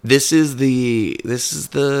 this is the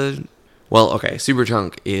well, okay,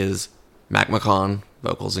 Superchunk is Mac McCon,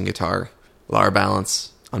 vocals and guitar, Laura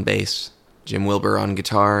Balance on bass, Jim Wilbur on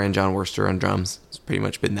guitar, and John Worster on drums. It's pretty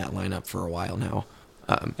much been that lineup for a while now.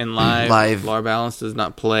 And live, Laura Balance does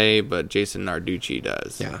not play, but Jason Narducci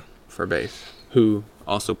does. Yeah. For bass, who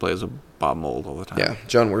also plays with Bob Mould all the time. Yeah,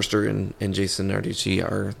 John Worster and Jason Narducci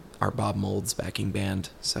are Bob Mould's backing band.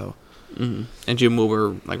 So And Jim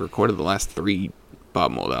Wilbur recorded the last 3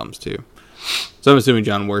 Bob Mould albums too. So I'm assuming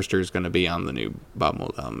John Worster is going to be on the new Bob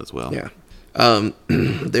Mould album as well. yeah,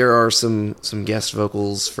 there are some guest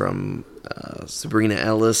vocals from Sabrina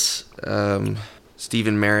Ellis,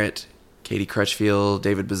 Stephen Merritt, Katie Crutchfield,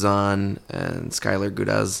 David Bazan, and Skylar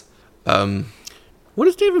Gudaz. What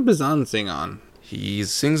does David Bazan sing on? He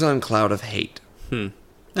sings on Cloud of Hate.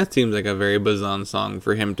 That seems like a very Bazan song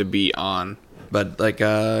for him to be on. But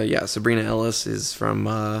Sabrina Ellis is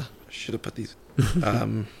from should have put these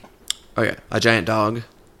A Giant Dog.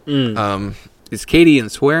 Is Katie in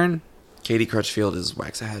Swearin'? Katie Crutchfield is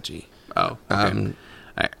Waxahachie. Oh, okay.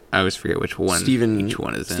 I always forget which one each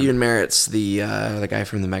one is in. Stephen Merritt's the guy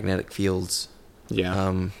from the Magnetic Fields.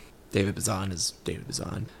 Yeah. David Bazan is David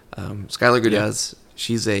Bazan. Skylar Gudaz,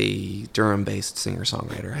 she's a Durham-based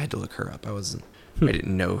singer-songwriter. I had to look her up. I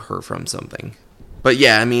didn't know her from something. But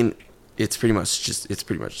yeah, I mean, it's pretty much just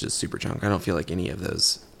Superchunk. I don't feel like any of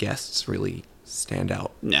those guests really stand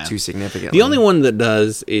out too significantly. The only one that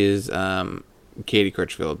does is Katie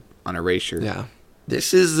Crutchfield on Erasure. Yeah.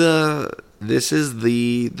 This is the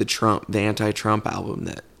anti-Trump album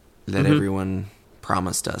that everyone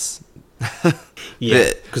promised us.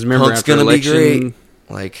 Yeah, because remember punk's after gonna election, be great.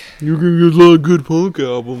 Like, you're gonna get a lot of good punk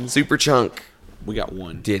albums. Superchunk We got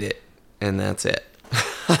one. did it, and that's it.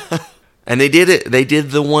 And they did it. They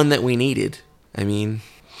did the one that we needed. I mean,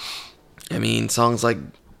 songs like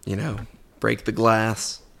Break the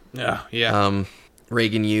Glass, Yeah.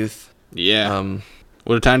 Reagan Youth, Yeah.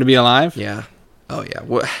 What a time to be alive. yeah, oh yeah.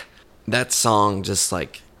 What that song just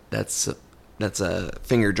like that's a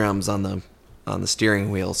finger drums on the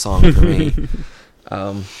steering wheel song for me.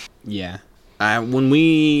 Yeah. When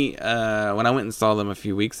I went and saw them a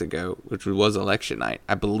few weeks ago, which was election night,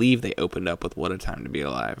 I believe they opened up with "What a Time to Be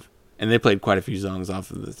Alive," and they played quite a few songs off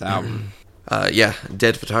of this album.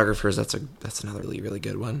 Dead Photographers. That's another really, really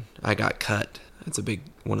good one. I Got Cut. That's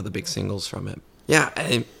one of the big singles from it. Yeah,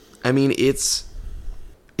 I mean it's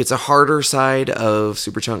a harder side of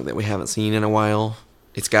Superchunk that we haven't seen in a while.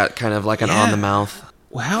 It's got kind of like an on the mouth.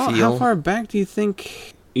 Well, how feel. far back do you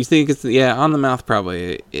think? You think it's on the mouth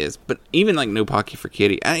probably is, but even like No Pocky for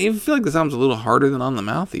Kitty, I even feel like this album's a little harder than On the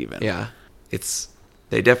Mouth even. Yeah,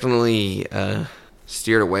 they definitely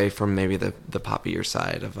steered away from maybe the poppier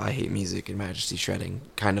side of I Hate Music and Majesty Shredding,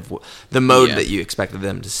 kind of the mode that you expected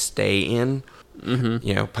them to stay in.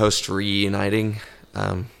 Post reuniting,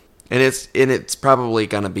 and it's probably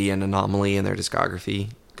gonna be an anomaly in their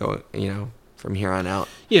discography from here on out.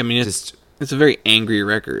 Yeah, I mean it's a very angry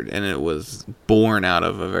record, and it was born out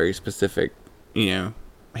of a very specific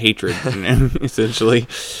hatred, essentially.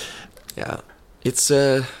 Yeah,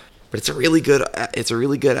 but it's a really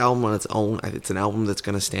good album on its own. It's an album that's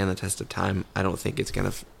going to stand the test of time. I don't think it's going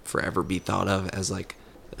to forever be thought of as like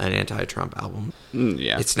an anti-Trump album.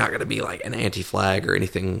 Yeah, it's not going to be like an anti-flag or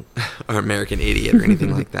anything, or American Idiot or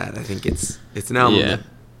anything like that. I think it's an album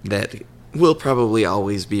that will probably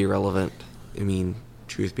always be relevant. I mean,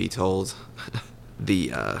 truth be told,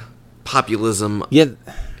 the populism in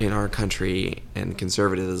our country and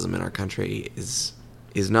conservatism in our country is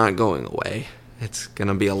not going away. It's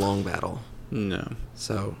gonna be a long battle. No.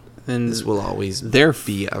 So And this will always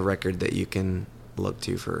be a record that you can look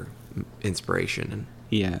to for inspiration. And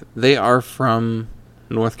yeah, they are from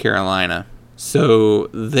North Carolina, so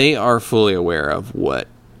they are fully aware of what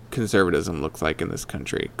conservatism looks like in this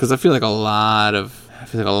country. Because I feel like a lot of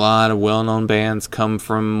well-known bands come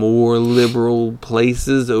from more liberal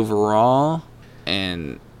places overall,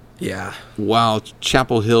 and while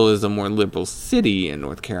Chapel Hill is a more liberal city in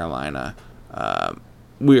North Carolina,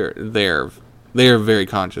 they are very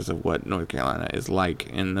conscious of what North Carolina is like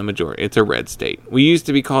in the majority. It's a red state. We used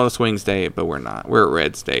to be called a swing state, but we're not. We're a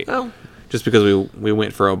red state. Oh. Just because we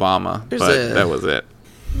went for Obama, that was it.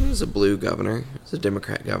 There's a blue governor. There's a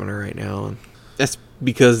Democrat governor right now. And That's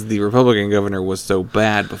because the Republican governor was so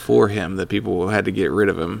bad before him that people had to get rid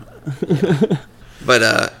of him. But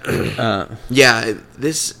yeah,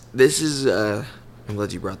 this is I'm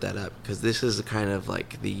glad you brought that up, because this is kind of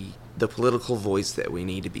like the political voice that we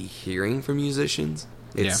need to be hearing from musicians.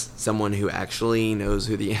 It's someone who actually knows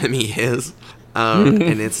who the enemy is, and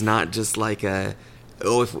it's not just like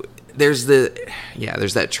there's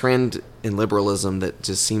that trend in liberalism that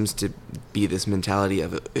just seems to be this mentality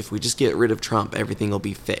of, if we just get rid of Trump, everything will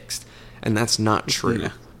be fixed, and that's not true.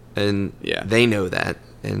 Yeah. And Yeah. they know that,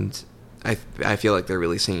 and I feel like they're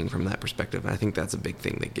really singing from that perspective. And I think that's a big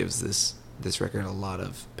thing that gives this record a lot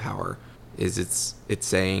of power. Is it's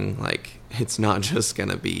saying, like, it's not just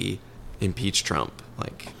gonna be impeach Trump.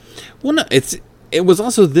 Like, Well, no, it was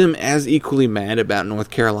also them as equally mad about North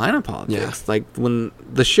Carolina politics. Yeah. Like when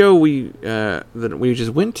the show that we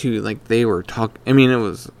just went to, like they were talking. I mean,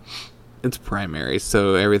 it's primary,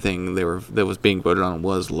 so everything that was being voted on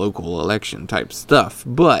was local election type stuff.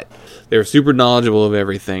 But they were super knowledgeable of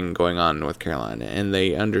everything going on in North Carolina, and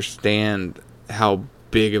they understand how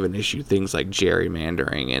big of an issue things like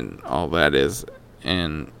gerrymandering and all that is,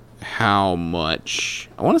 and how much,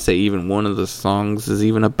 I want to say even one of the songs is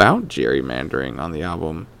even about gerrymandering on the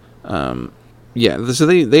album. So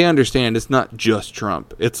they understand it's not just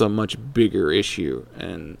Trump, it's a much bigger issue.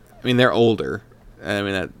 And I mean, they're older. I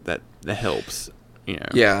mean, that helps, you know.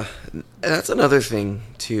 yeah, that's another thing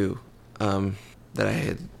too,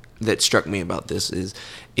 that struck me about this is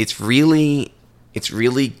it's really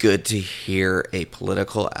good to hear a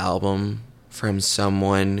political album from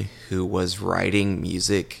someone who was writing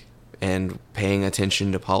music and paying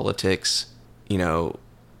attention to politics, you know,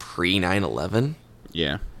 pre 9/11.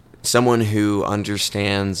 Yeah. Someone who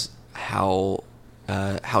understands how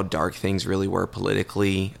dark things really were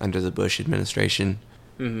politically under the Bush administration.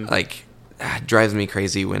 Like, it drives me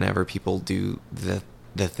crazy whenever people do the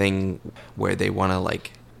thing where they want to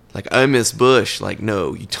like I miss Bush. Like,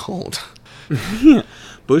 no, you don't.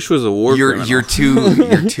 Bush was a war criminal. You're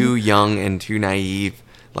too young and too naive.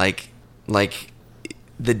 Like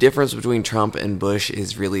the difference between Trump and Bush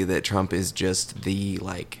is really that Trump is just the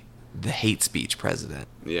hate speech president.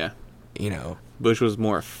 Yeah. You know, Bush was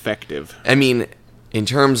more effective. I mean, in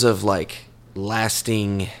terms of like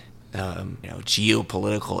lasting,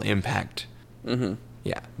 geopolitical impact. Mm-hmm.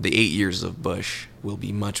 Yeah, the 8 years of Bush will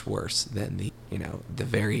be much worse than the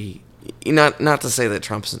very. Not to say that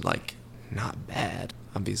Trump's like not bad.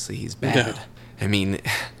 Obviously, he's bad. No. I mean,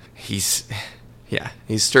 he's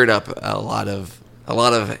stirred up a lot of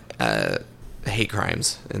hate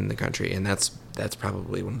crimes in the country, and that's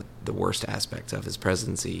probably one of the worst aspects of his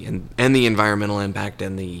presidency, and the environmental impact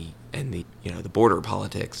and the the border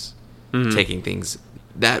politics, taking things.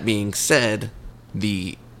 That being said,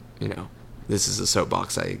 this is a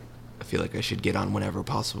soapbox I feel like I should get on whenever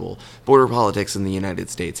possible. Border politics in the United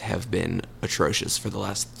States have been atrocious for the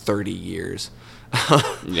last 30 years.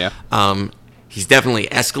 Yeah. He's definitely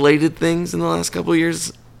escalated things in the last couple of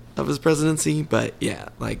years of his presidency, but yeah,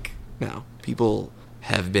 no, people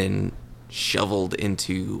have been shoveled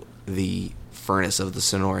into the furnace of the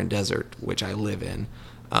Sonoran Desert, which I live in,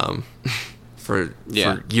 for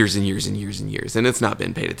years and years and years and years, and it's not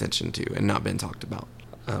been paid attention to and not been talked about.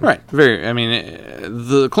 Right. I mean,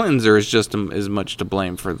 the Clintons are just as much to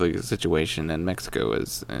blame for the situation in Mexico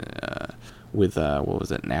as with what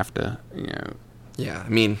was it, NAFTA? Yeah, I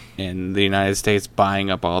mean, and the United States buying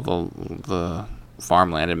up all the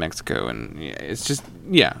farmland in Mexico, and it's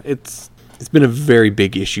been a very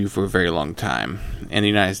big issue for a very long time, and the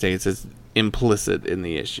United States is implicit in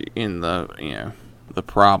the issue, in the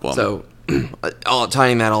problem. So,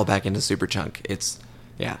 tying that all back into Superchunk,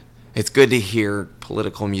 it's good to hear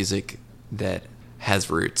political music that has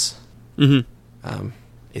roots. Mm-hmm.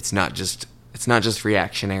 It's not just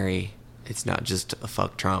reactionary. It's not just a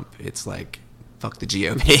fuck Trump. It's like fuck the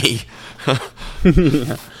GOP.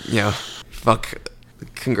 Fuck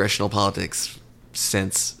congressional politics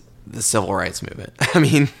since the civil rights movement. I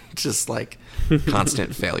mean, just like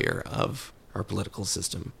constant failure of our political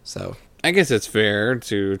system. So I guess it's fair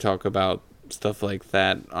to talk about stuff like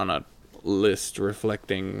that on a list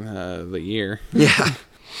reflecting the year. Yeah.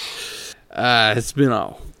 It's been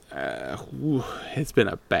a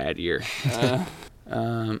bad year.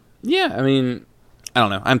 Yeah, I mean, I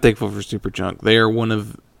don't know. I'm thankful for Superchunk. They're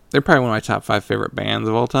probably one of my top 5 favorite bands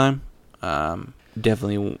of all time.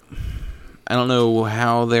 Definitely, I don't know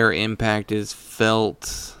how their impact is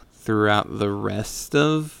felt throughout the rest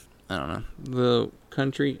of, I don't know, the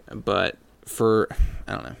country, but I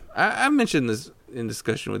don't know. I've mentioned this in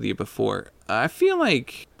discussion with you before. I feel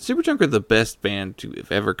like Superchunk are the best band to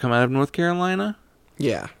have ever come out of North Carolina.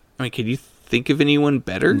 Yeah. I mean, could you think of anyone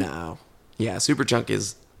better? No. Yeah, Superchunk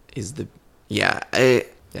is the... Yeah, I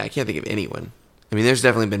can't think of anyone. I mean, there's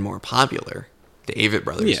definitely been more popular. The Avett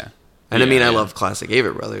Brothers. Yeah. And I mean, I Yeah. love classic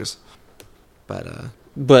Avett Brothers. But,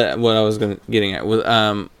 But what I was getting at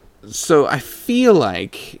was, so I feel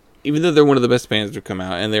like, even though they're one of the best bands to come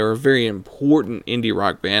out, and they were a very important indie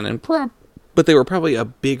rock band, but they were probably a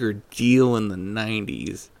bigger deal in the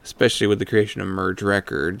 90s, especially with the creation of Merge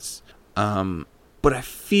Records. But I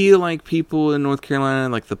feel like people in North Carolina,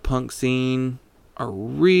 like the punk scene, are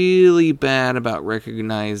really bad about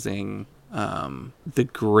recognizing the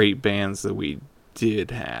great bands that we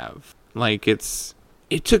did have. Like,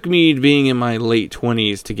 it took me being in my late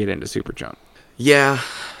 20s to get into Superchunk. yeah,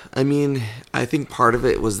 I mean, I think part of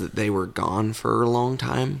it was that they were gone for a long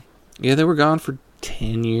time. Yeah, they were gone for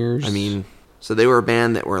 10 years. I mean, so they were a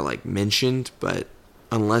band that were, like, mentioned, but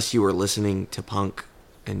unless you were listening to punk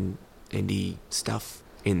and indie stuff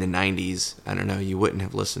in the 90s, I don't know, you wouldn't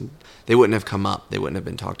have listened. They wouldn't have come up. They wouldn't have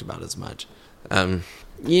been talked about as much.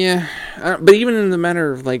 Yeah, but even in the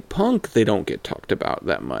matter of, like, punk, they don't get talked about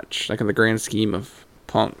that much. Like, in the grand scheme of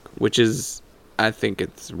punk, which is, I think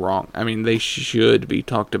it's wrong. I mean, they should be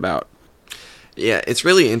talked about. Yeah, it's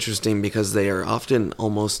really interesting because they are often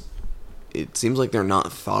almost... It seems like they're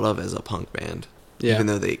not thought of as a punk band. Yeah. Even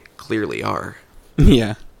though they clearly are.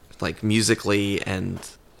 Yeah. Like, musically and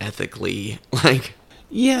ethically. Like...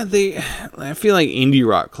 Yeah, I feel like indie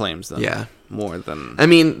rock claims them. Yeah. More than I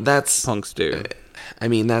mean, that's... punks do. I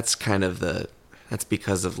mean, that's kind of that's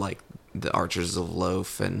because of, like, the Archers of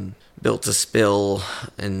Loaf and Built to Spill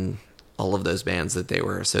and all of those bands that they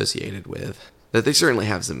were associated with. That they certainly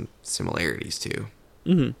have some similarities to.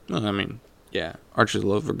 Mm-hmm. Well, I mean, yeah. Archers of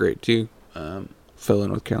Love were great, too. Fellow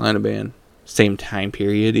North Carolina band. Same time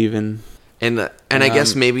period, even. And I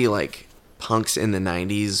guess maybe, like, punks in the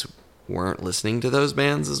 90s weren't listening to those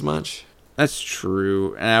bands as much. That's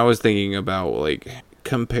true. And I was thinking about, like,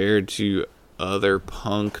 compared to other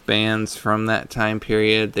punk bands from that time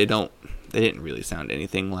period, they didn't really sound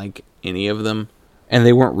anything like any of them. And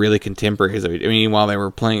they weren't really contemporaries. I mean, while they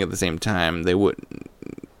were playing at the same time,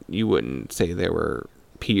 you wouldn't say they were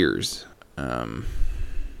peers. I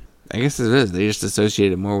guess it is. They just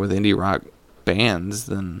associated more with indie rock bands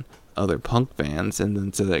than other punk bands, and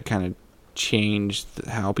then so that kind of changed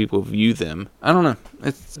how people view them. I don't know.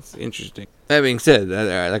 It's interesting. That being said,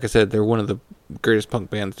 like I said, they're one of the greatest punk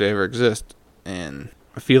bands to ever exist, and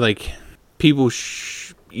I feel like people,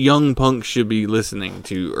 young punks, should be listening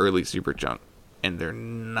to early Superchunk, and they're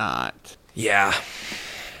not. Yeah.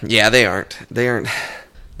 Yeah, they aren't. They're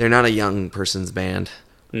not a young person's band.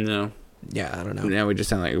 No. Yeah, I don't know. Now we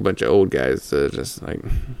just sound like a bunch of old guys, just like...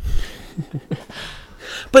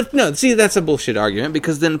 But no, see, that's a bullshit argument,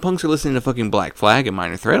 because then punks are listening to fucking Black Flag and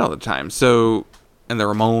Minor Threat all the time, so... And the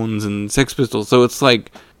Ramones and Sex Pistols, so it's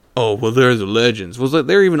like... Oh, well, they're the legends. Well,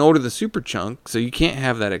 they're even older than Superchunk, so you can't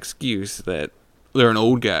have that excuse that they're an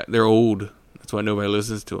old guy. They're old. That's why nobody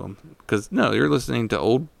listens to them. Because, no, you're listening to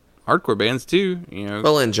old hardcore bands, too, you know.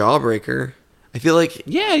 Well, and Jawbreaker... I feel like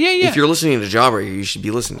Yeah. if you're listening to Jawbreaker, you should be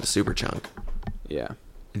listening to Superchunk. Yeah.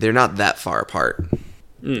 They're not that far apart,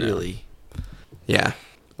 really. Yeah.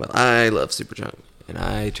 Well, I love Superchunk, and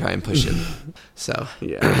I try and push it. So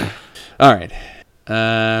Yeah. All right.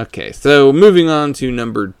 Okay, so moving on to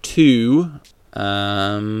number 2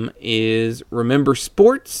 is Remember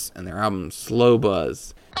Sports and their album Slow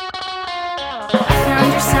Buzz. I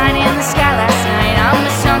found your sign in the sky last night. I'm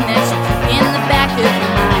the song that you keep in the back of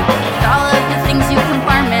your mind. With all of the things you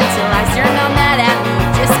compartmentalize, you're not mad at me.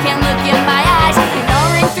 You just can't look in my eyes. And I'll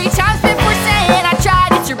ring 3 times before saying I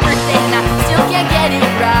tried. It's your birthday and I still can't get it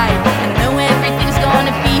right. I know everything's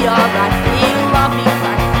gonna be alright. It'll all be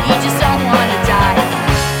fine. You just don't wanna die.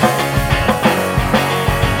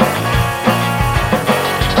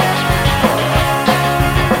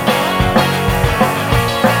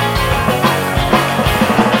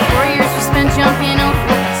 Jumping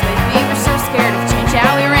over, we were so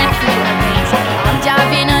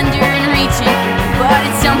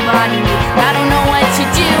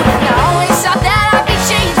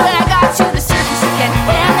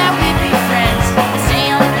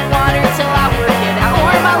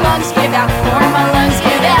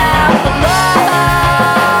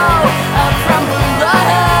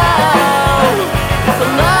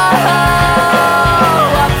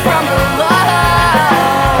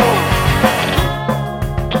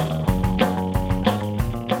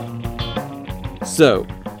So,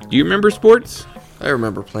 do you remember Sports? I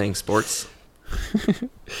remember playing sports.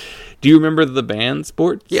 Do you remember the band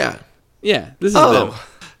Sports? Yeah. Yeah, this is Oh.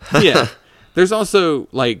 them. Yeah. There's also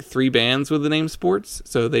like 3 bands with the name Sports,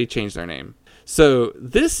 so they changed their name. So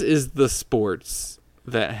this is the Sports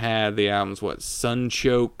that had the albums,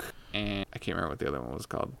 Sunchoke, and I can't remember what the other one was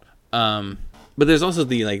called. But there's also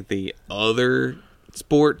the other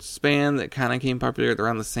sports band that kind of came popular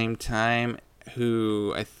around the same time,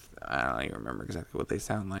 who I don't even remember exactly what they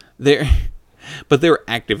sound like. But they were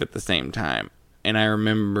active at the same time. And I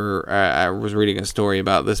remember I was reading a story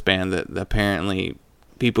about this band that apparently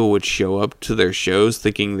people would show up to their shows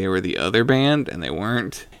thinking they were the other band, and they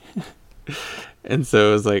weren't. And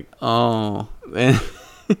so it was like, oh.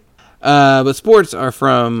 But Sports are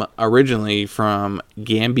originally from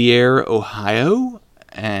Gambier, Ohio,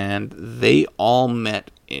 and they all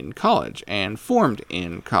met in college and formed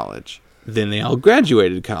in college. Then they all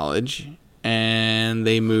graduated college, and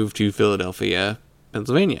they moved to Philadelphia,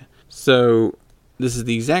 Pennsylvania. So this is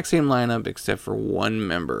the exact same lineup except for one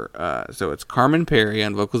member. So it's Carmen Perry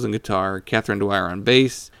on vocals and guitar, Catherine Dwyer on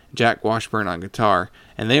bass, Jack Washburn on guitar,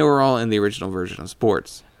 and they were all in the original version of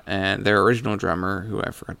Sports. And their original drummer, who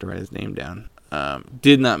I forgot to write his name down,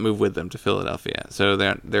 did not move with them to Philadelphia. So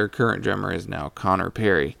their current drummer is now Connor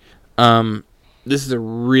Perry. This is a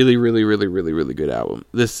really, really, really, really, really good album.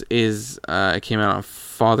 This is it came out on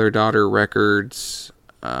Father Daughter Records.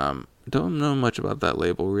 Don't know much about that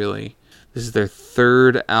label really. This is their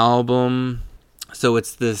 3rd album. So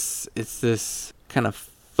it's this kind of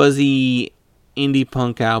fuzzy indie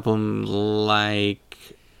punk album.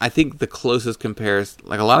 Like, I think the closest comparison,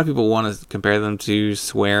 like a lot of people want to compare them to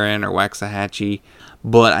Swearin' or Waxahachie,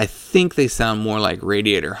 but I think they sound more like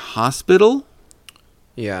Radiator Hospital.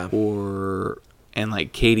 Yeah. And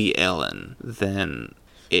like Katie Ellen than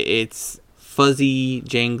it's fuzzy,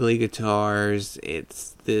 jangly guitars. It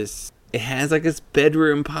has like this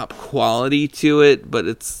bedroom pop quality to it, but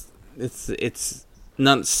it's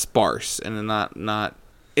not sparse and not.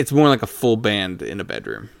 It's more like a full band in a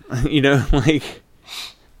bedroom, you know, like.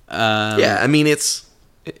 Yeah, I mean it's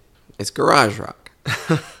garage rock.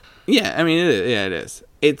 Yeah, I mean it is.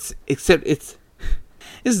 This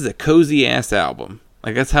is a cozy ass album.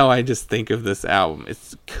 Like, that's how I just think of this album.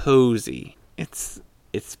 It's cozy. It's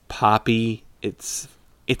poppy. It's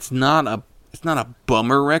not a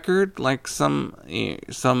bummer record like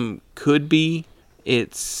some could be. I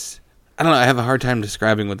don't know. I have a hard time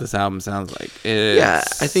describing what this album sounds like. Yeah,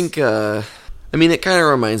 I think. I mean, it kind of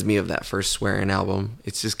reminds me of that first Swearin' album.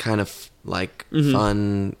 It's just kind of like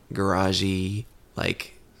fun, garagey,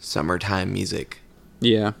 like summertime music.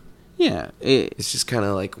 Yeah. Yeah. It's just kind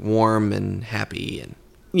of like warm and happy. And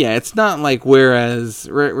yeah, it's not like whereas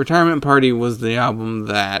Retirement Party was the album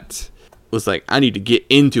that was like, I need to get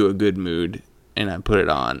into a good mood, and I put it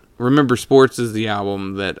on. Remember Sports is the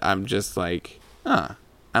album that I'm just like,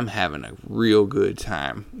 I'm having a real good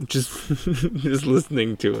time just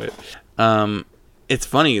listening to it. It's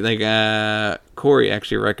funny, like Corey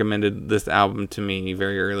actually recommended this album to me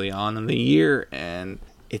very early on in the year, and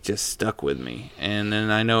it just stuck with me. And then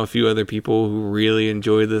I know a few other people who really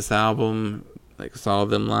enjoyed this album, like saw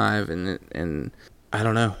them live, and I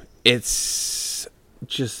don't know. It's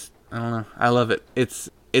just, I don't know. I love it. It's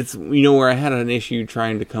where I had an issue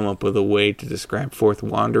trying to come up with a way to describe Fourth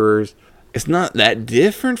Wanderers. It's not that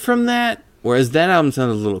different from that. Whereas that album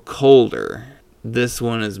sounded a little colder, this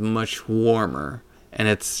one is much warmer. And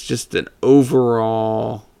it's just an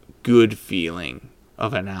overall good feeling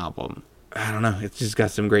of an album. I don't know. It's just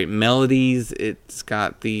got some great melodies. It's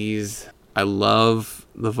got these... I love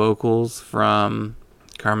the vocals from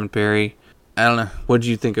Carmen Perry. I don't know. What did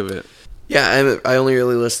you think of it? Yeah, I only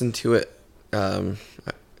really listened to it.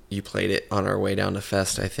 You played it on our way down to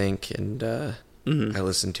Fest, I think, and I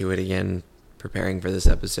listened to it again preparing for this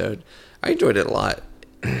episode. I enjoyed it a lot.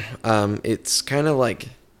 It's kind of like,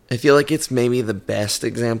 I feel like it's maybe the best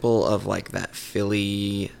example of like that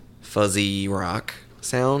Philly fuzzy rock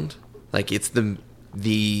sound. Like, it's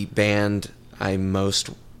the band I most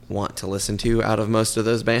want to listen to out of most of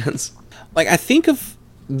those bands. Like, I think of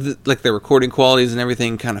like the recording qualities and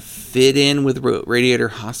everything kind of fit in with what Radiator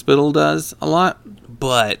Hospital does a lot,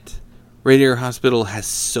 but Radiator Hospital has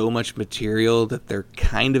so much material that they're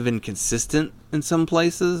kind of inconsistent in some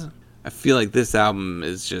places. I feel like this album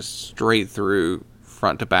is just straight through,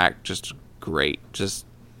 front to back, just great. Just,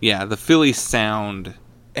 yeah, the Philly sound,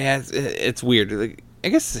 it's weird. Like, I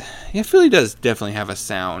guess, yeah, Philly does definitely have a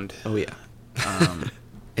sound. Oh, yeah.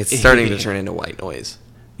 It's starting to turn into white noise.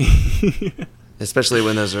 Especially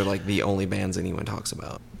when those are like the only bands anyone talks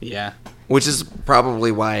about. Yeah. Which is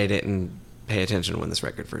probably why I didn't pay attention when this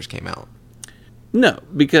record first came out. No,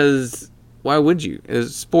 because why would you?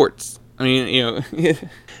 It's sports. I mean,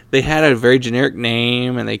 they had a very generic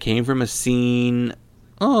name, and they came from a scene.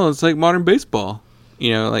 Oh, it's like modern baseball.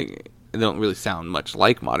 Like, they don't really sound much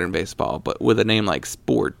like modern baseball, but with a name like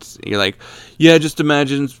sports, you're like, yeah, just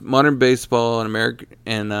imagine modern baseball and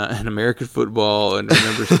American football and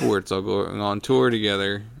Remember Sports all going on tour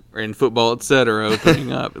together, and football, etc.,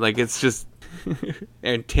 opening up. Like, it's just,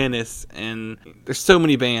 and tennis, and there's so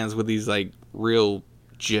many bands with these like real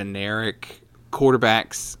generic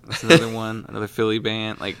quarterbacks. That's another one, another Philly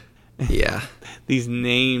band. Like, Yeah. these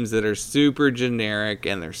names that are super generic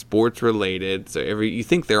and they're sports related, so you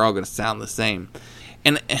think they're all going to sound the same.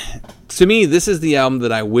 And to me, this is the album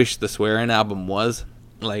that I wish the Swearin' album was.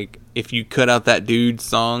 Like, if you cut out that dude's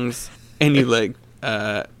songs and you let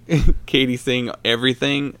Katie sing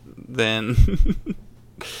everything, then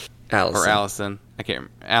Allison. or Allison, I can't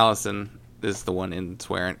remember. Allison is the one in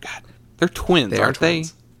Swearin'. God, they're twins, They are aren't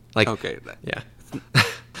twins. Like, they? Okay, yeah.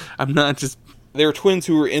 I'm not just. They were twins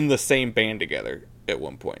who were in the same band together at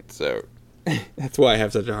one point, so that's why I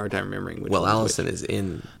have such a hard time remembering which Well, one's Allison which. is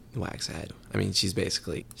in Waxhead. I mean, she's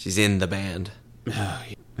in the band.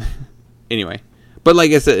 Anyway, but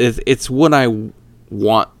like I said, it's what I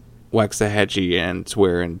want Waxahachie and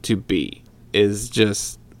Swearin' to be, is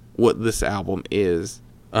just what this album is.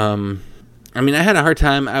 I mean, I had a hard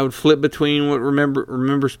time. I would flip between what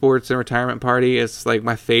Remember Sports and Retirement Party. It's like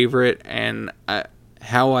my favorite, and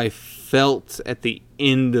how I felt at the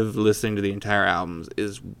end of listening to the entire albums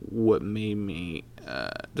is what made me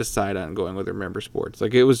decide on going with Remember Sports.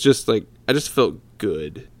 Like, it was just like, I just felt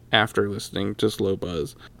good after listening to Slow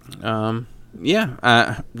Buzz.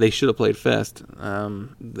 They should have played Fest.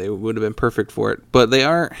 They would have been perfect for it. But they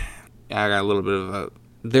are, I got a little bit of a,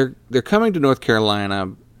 they're coming to North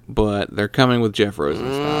Carolina, but they're coming with Jeff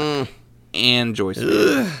Rosenstock and Joyce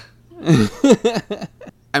Meyer.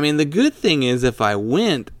 I mean, the good thing is, if I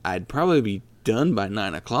went, I'd probably be done by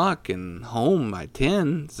 9 o'clock and home by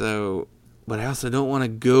 10. So, but I also don't want to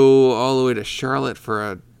go all the way to Charlotte for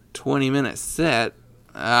a 20-minute set.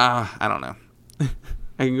 I don't know.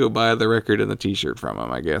 I can go buy the record and the T-shirt from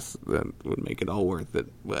them. I guess that would make it all worth it.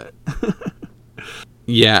 But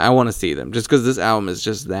yeah, I want to see them just because this album is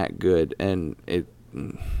just that good, and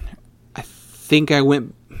I think I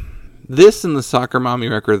went. This and the Soccer Mommy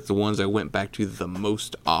record are the ones I went back to the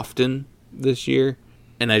most often this year,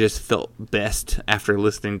 and I just felt best after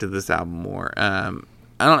listening to this album more. I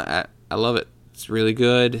love it. It's really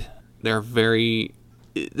good.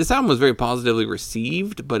 This album was very positively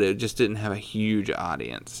received, but it just didn't have a huge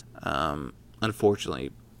audience.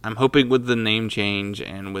 Unfortunately, I'm hoping with the name change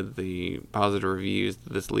and with the positive reviews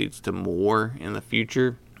that this leads to more in the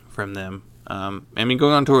future from them. I mean,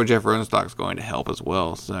 going on tour with Jeff Rosenstock is going to help as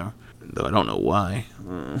well, so, though I don't know why.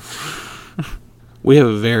 We have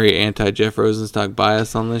a very anti-Jeff Rosenstock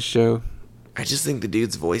bias on this show. I just think the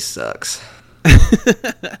dude's voice sucks.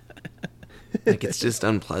 Like, it's just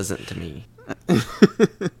unpleasant to me.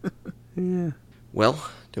 Yeah. Well,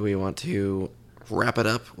 do we want to wrap it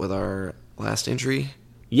up with our last entry?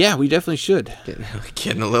 Yeah, we definitely should.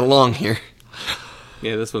 Getting a little long here.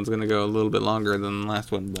 Yeah, this one's going to go a little bit longer than the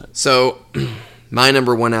last one, but So, my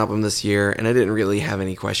number one album this year, and I didn't really have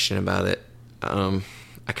any question about it.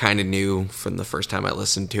 I kind of knew from the first time I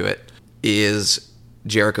listened to it, is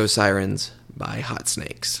Jericho Sirens by Hot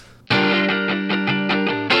Snakes.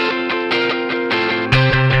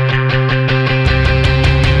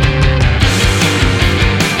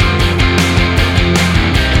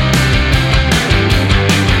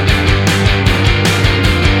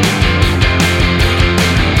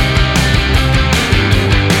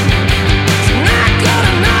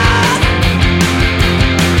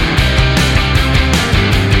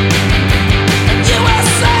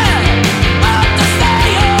 USA, up to stay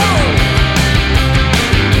home.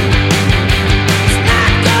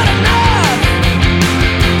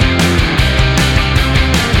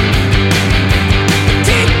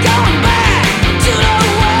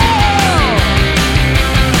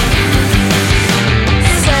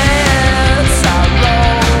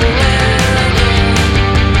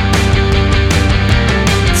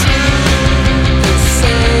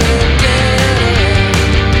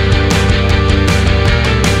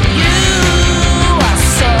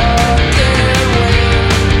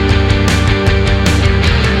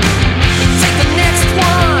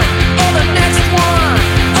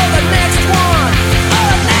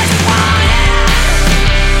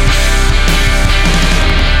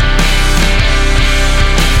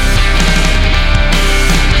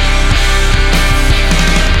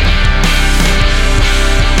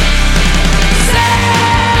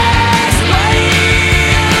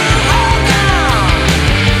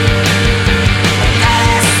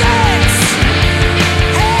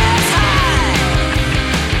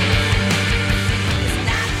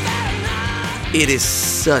 it is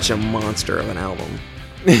such a monster of an album.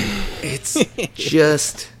 It's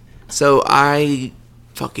just so I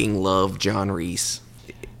fucking love John Reese.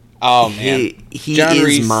 Oh man, He John is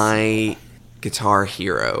Reese. my guitar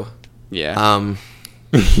hero. Yeah.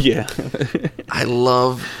 Yeah. I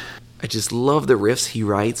just love the riffs he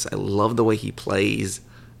writes. I love the way he plays.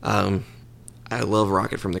 I love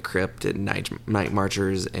Rocket from the Crypt and Night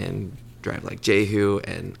Marchers and Drive Like Jehu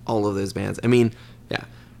and all of those bands. I mean, yeah,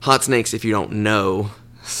 Hot Snakes, if you don't know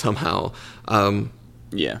somehow,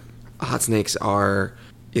 Yeah. Hot Snakes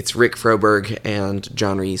it's Rick Froberg and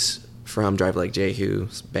John Reese from Drive Like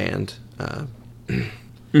Jehu's band.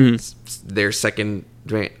 It's their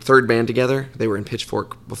third band together. They were in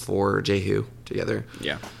Pitchfork before Jehu together.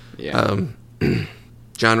 Yeah. Yeah.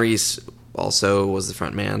 John Reese also was the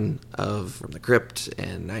front man of From the Crypt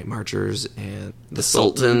and Night Marchers and the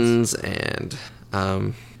Sultans, and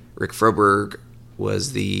Rick Froberg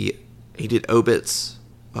he did Obits.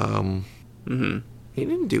 He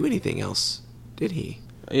didn't do anything else, did he?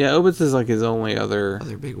 Yeah, Obits is like his only other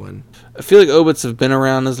Big one. I feel like Obits have been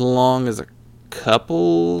around as long as a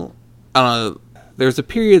couple. I don't know. There's a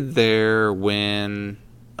period there when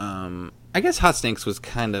I guess Hot Snakes was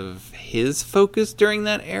kind of his focus during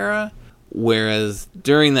that era, whereas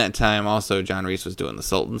during that time also John Reese was doing the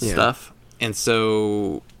Sultan stuff. And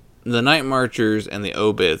so the Night Marchers and the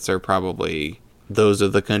Obits are probably those are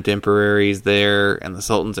the contemporaries there, and the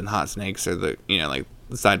Sultans and Hot Snakes are the like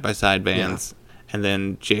the side by side bands. And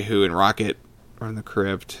then Jehu and Rocket are in the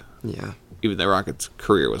Crypt. Yeah. Even though Rocket's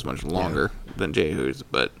career was much longer than Jehu's,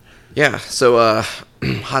 but Yeah, so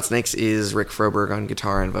Hot Snakes is Rick Froberg on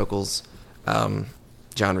guitar and vocals,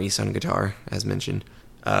 John Reese on guitar, as mentioned,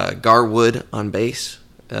 Gar Wood on bass,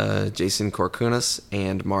 Jason Korkunas,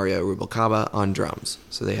 and Mario Rubalcaba on drums.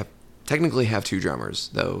 So they technically have two drummers,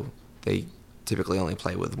 though they typically only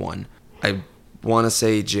play with one. I want to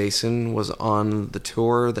say Jason was on the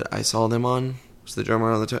tour that I saw them on. Was the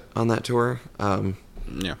drummer on that tour?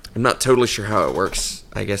 yeah. I'm not totally sure how it works.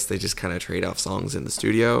 I guess they just kind of trade off songs in the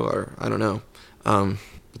studio, or I don't know.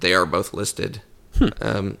 But they are both listed.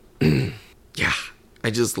 Yeah, I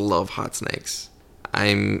just love Hot Snakes.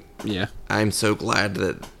 I'm so glad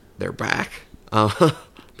that they're back.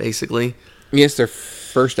 Basically, Yes, their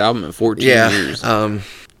first album in 14 years.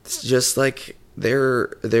 It's just like their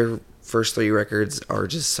first three records are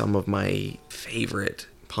just some of my favorite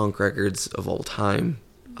punk records of all time.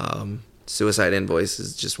 Suicide Invoice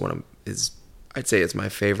is just I'd say it's my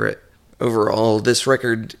favorite overall. This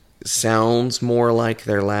record sounds more like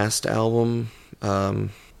their last album,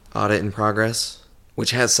 Audit in Progress,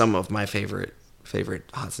 which has some of my favorite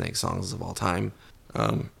Hot Snake songs of all time.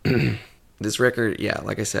 This record, yeah,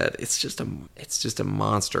 like I said, it's just a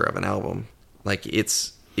monster of an album. Like it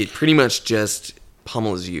pretty much just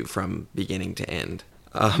pummels you from beginning to end.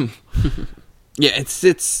 Yeah,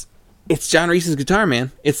 it's John Reese's guitar,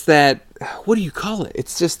 man. It's that, what do you call it?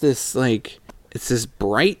 It's just this, like, it's this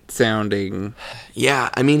bright sounding. Yeah,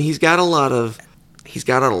 I mean, he's got a lot of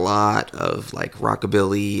like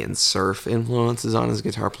rockabilly and surf influences on his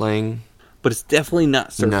guitar playing. But it's definitely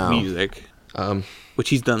not surf No. music. Which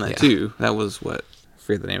he's done that too. That was I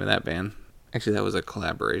forget the name of that band. Actually, that was a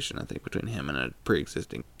collaboration, I think, between him and a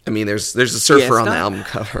pre-existing. I mean, there's a surfer on the not- album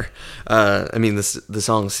cover. I mean, the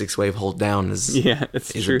song "Six Wave Hold Down" is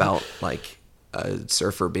it's true. about like a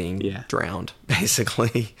surfer being drowned,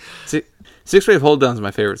 basically. Six Wave Hold Down is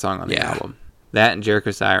my favorite song on the Yeah. album. That and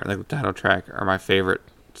Jericho Siren, like the title track, are my favorite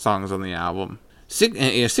songs on the album.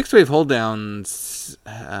 Six Wave Hold Down,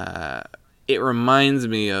 it reminds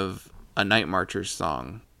me of a Night Marchers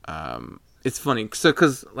song. It's funny,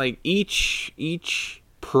 because like each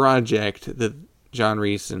project that John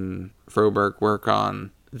Reese and Froberg work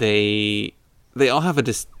on, they all have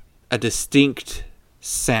a distinct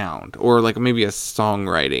sound, or like maybe a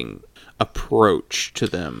songwriting approach to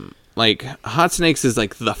them. Like Hot Snakes is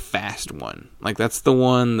like the fast one. Like that's the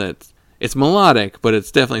one it's melodic, but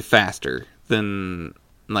it's definitely faster than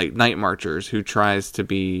like Night Marchers, who tries to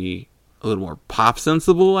be a little more pop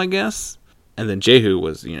sensible, I guess. And then Jehu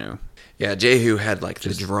was, Yeah, Jehu had like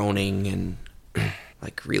the droning and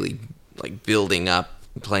like really like building up,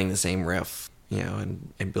 playing the same riff,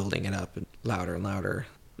 and building it up and louder and louder.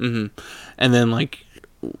 mm-hmm. And then like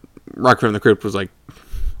Rock from the Crypt was like,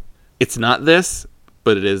 it's not this,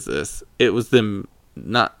 but it is this. It was them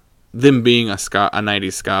being a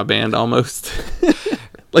 90s ska band almost.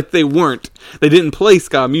 Like they didn't play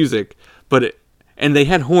ska music, and they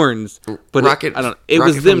had horns, but Rocket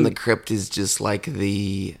was them. from the Crypt is just like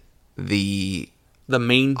the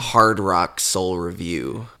main hard rock soul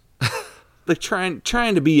review. like trying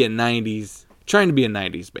to be a 90s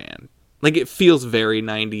band. Like, it feels very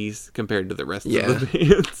 90s compared to the rest of the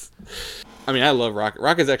bands. I mean, I love Rocket.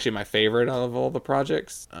 Rocket's actually my favorite out of all the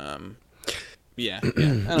projects. Yeah.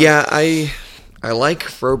 I like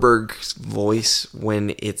Froberg's voice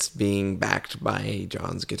when it's being backed by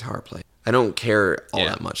John's guitar play. I don't care all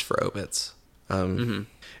that much for Opitz.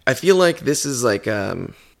 I feel like this is like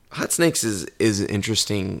Hot Snakes is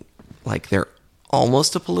interesting. Like, they're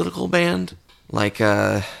almost a political band. Like,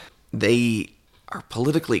 they are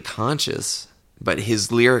politically conscious, but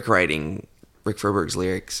his lyric writing, Rick Froberg's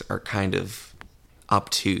lyrics, are kind of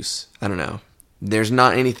obtuse. I don't know. There's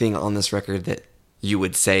not anything on this record that you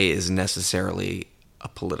would say is necessarily a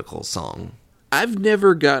political song. I've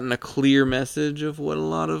never gotten a clear message of what a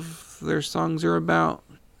lot of their songs are about.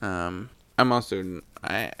 I don't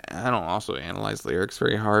also analyze lyrics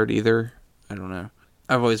very hard either. I don't know.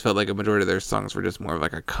 I've always felt like a majority of their songs were just more of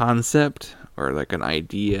like a concept or like an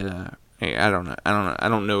idea. I don't know. I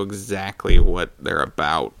don't know exactly what they're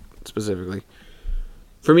about specifically.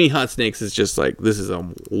 For me, Hot Snakes is just like, this is a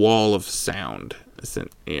wall of sound.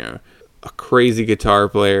 You know, a crazy guitar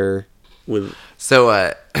player with. So,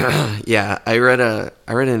 yeah, I read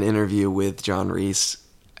an interview with John Reese.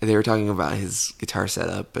 They were talking about his guitar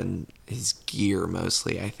setup and his gear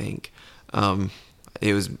mostly, I think.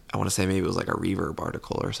 It was, I want to say maybe it was like a Reverb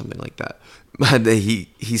article or something like that. But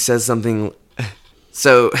he says something.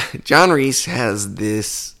 So John Reese has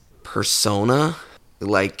this persona,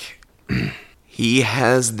 like he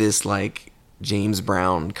has this like James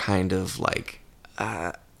Brown kind of like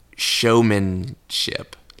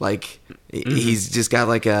showmanship. Like he's just got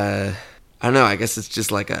like I don't know, I guess it's just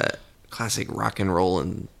like a classic rock and roll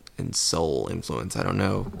and soul influence. I don't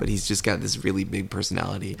know, but he's just got this really big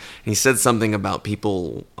personality. And he said something about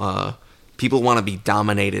people want to be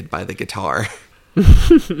dominated by the guitar.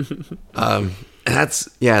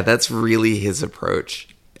 That's really his approach.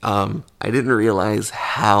 I didn't realize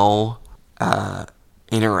how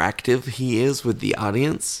interactive he is with the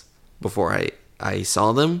audience before I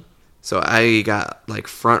saw them. So I got like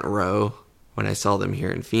front row when I saw them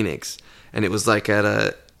here in Phoenix, and it was like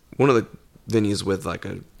at one of the venues with like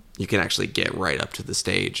you can actually get right up to the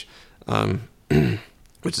stage,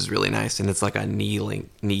 which is really nice, and it's like a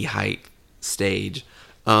knee height stage,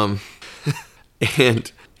 and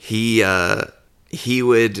he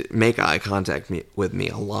would make eye contact with me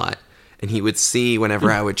a lot, and he would see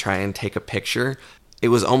whenever I would try and take a picture, it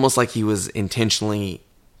was almost like he was intentionally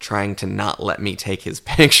trying to not let me take his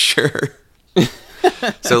picture.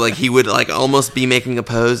 So like he would like almost be making a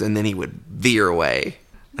pose and then he would veer away,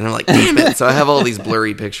 and I'm like, damn it. So I have all these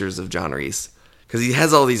blurry pictures of John Reese because he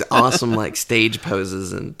has all these awesome like stage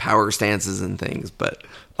poses and power stances and things, but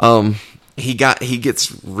he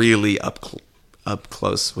gets really up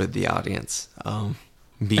close with the audience.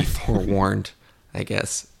 Be forewarned, I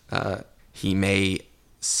guess. He may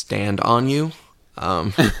stand on you.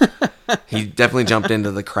 He definitely jumped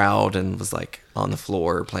into the crowd and was like on the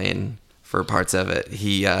floor playing for parts of it.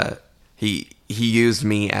 He used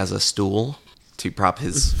me as a stool to prop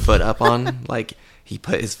his foot up on. Like he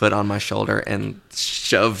put his foot on my shoulder and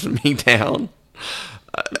shoved me down,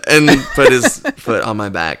 and put his foot on my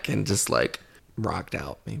back and just like rocked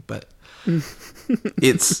out me. But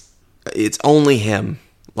it's only him.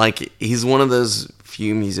 Like he's one of those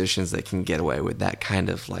few musicians that can get away with that kind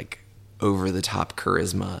of like over the top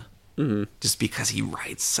charisma, just because he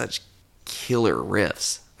writes such killer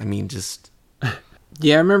riffs. I mean, just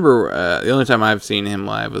yeah. I remember the only time I've seen him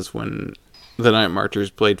live was when the Night Marchers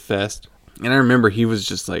played Fest, and I remember he was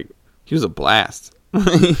just like he was a blast.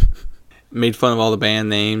 Made fun of all the band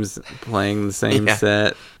names, playing the same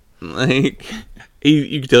set. Like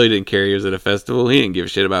you could tell he didn't care. He was at a festival. He didn't give a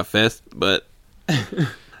shit about Fest, but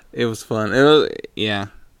it was fun.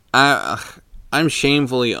 I'm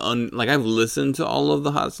shamefully like I've listened to all of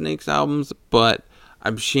the Hot Snakes albums, but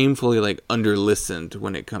I'm shamefully like under-listened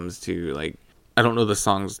when it comes to like I don't know the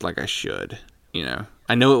songs like I should. You know,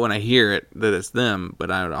 I know it when I hear it that it's them, but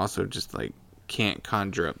I would also just like can't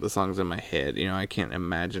conjure up the songs in my head. You know, I can't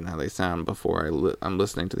imagine how they sound before I'm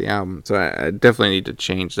listening to the album. So I definitely need to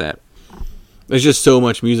change that. There's just so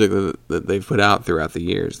much music that they've put out throughout the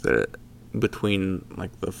years that between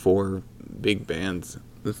like the four big bands,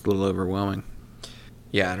 it's a little overwhelming.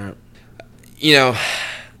 Yeah, I don't. You know,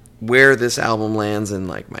 where this album lands in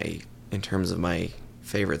like in terms of my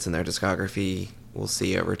favorites in their discography, we'll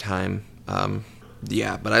see over time.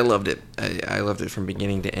 Yeah, but I loved it. I loved it from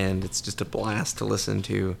beginning to end. It's just a blast to listen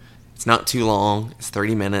to. It's not too long. It's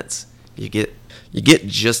 30 minutes. You get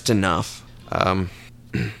just enough.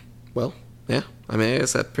 Well, yeah. I mean, I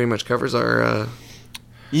guess that pretty much covers our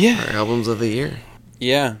albums of the year.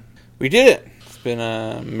 Yeah, we did it. been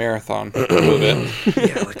a marathon a little bit.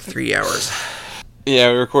 Yeah, like 3 hours.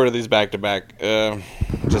 Yeah, we recorded these back to back,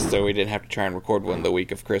 just so we didn't have to try and record one the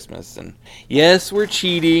week of Christmas. And yes, we're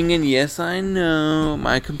cheating, and yes, I know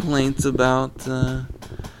my complaints about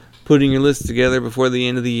putting your list together before the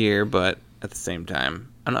end of the year, but at the same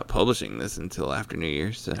time, I'm not publishing this until after New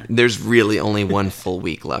Year's. So There's really only one full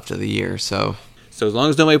week left of the year, so as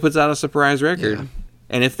long as nobody puts out a surprise record, Yeah.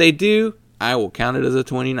 and if they do, I will count it as a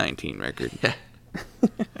 2019 record.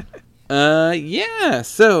 Yeah,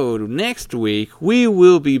 so next week we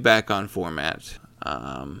will be back on format.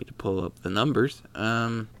 Need to pull up the numbers.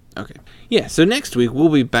 Okay. Yeah, so next week we'll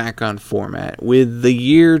be back on format with the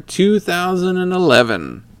year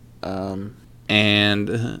 2011.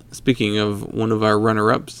 And speaking of one of our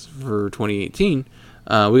runner-ups for 2018,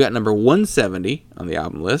 we got number 170 on the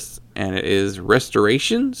album list, and it is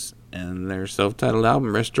Restorations, and their self-titled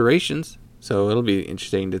album, Restorations. So it'll be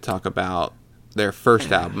interesting to talk about their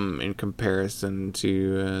first album in comparison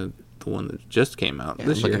to the one that just came out yeah,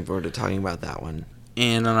 this I'm year. looking forward to talking about that one.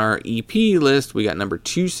 And on our EP list, we got number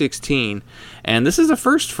 216. And this is a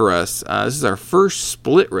first for us. This is our first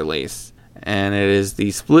split release. And it is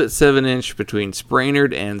the split 7-inch between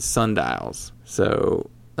Sprainerd and Sundials. So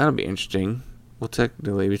that'll be interesting. We'll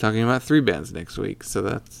technically be talking about 3 bands next week. So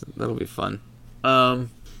that'll be fun.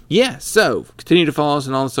 Yeah, so continue to follow us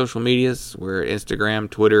on all the social medias. We're at Instagram,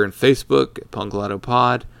 Twitter, and Facebook at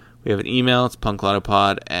PunkLottoPod. We have an email. It's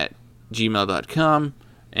punklautopod@gmail.com.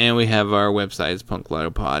 And we have our website. It's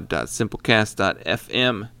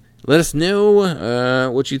punklautopod.simplecast.fm. Let us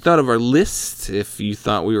know what you thought of our list. If you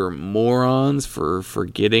thought we were morons for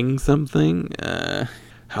forgetting something.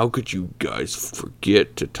 How could you guys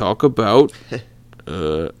forget to talk about?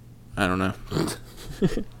 I don't know.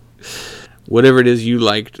 Whatever it is you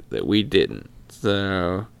liked that we didn't.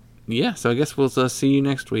 So, yeah. So I guess we'll see you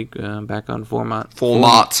next week. Back on format.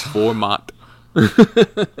 Format.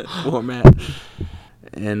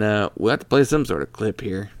 And we'll have to play some sort of clip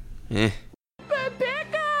here. You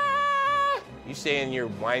say in your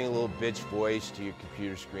whiny little bitch voice to your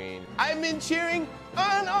computer screen, I've been cheering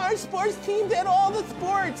on our sports teams at all the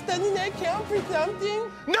sports. Doesn't that count for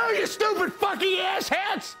something? No, you stupid fucking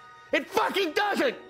asshats! It fucking doesn't!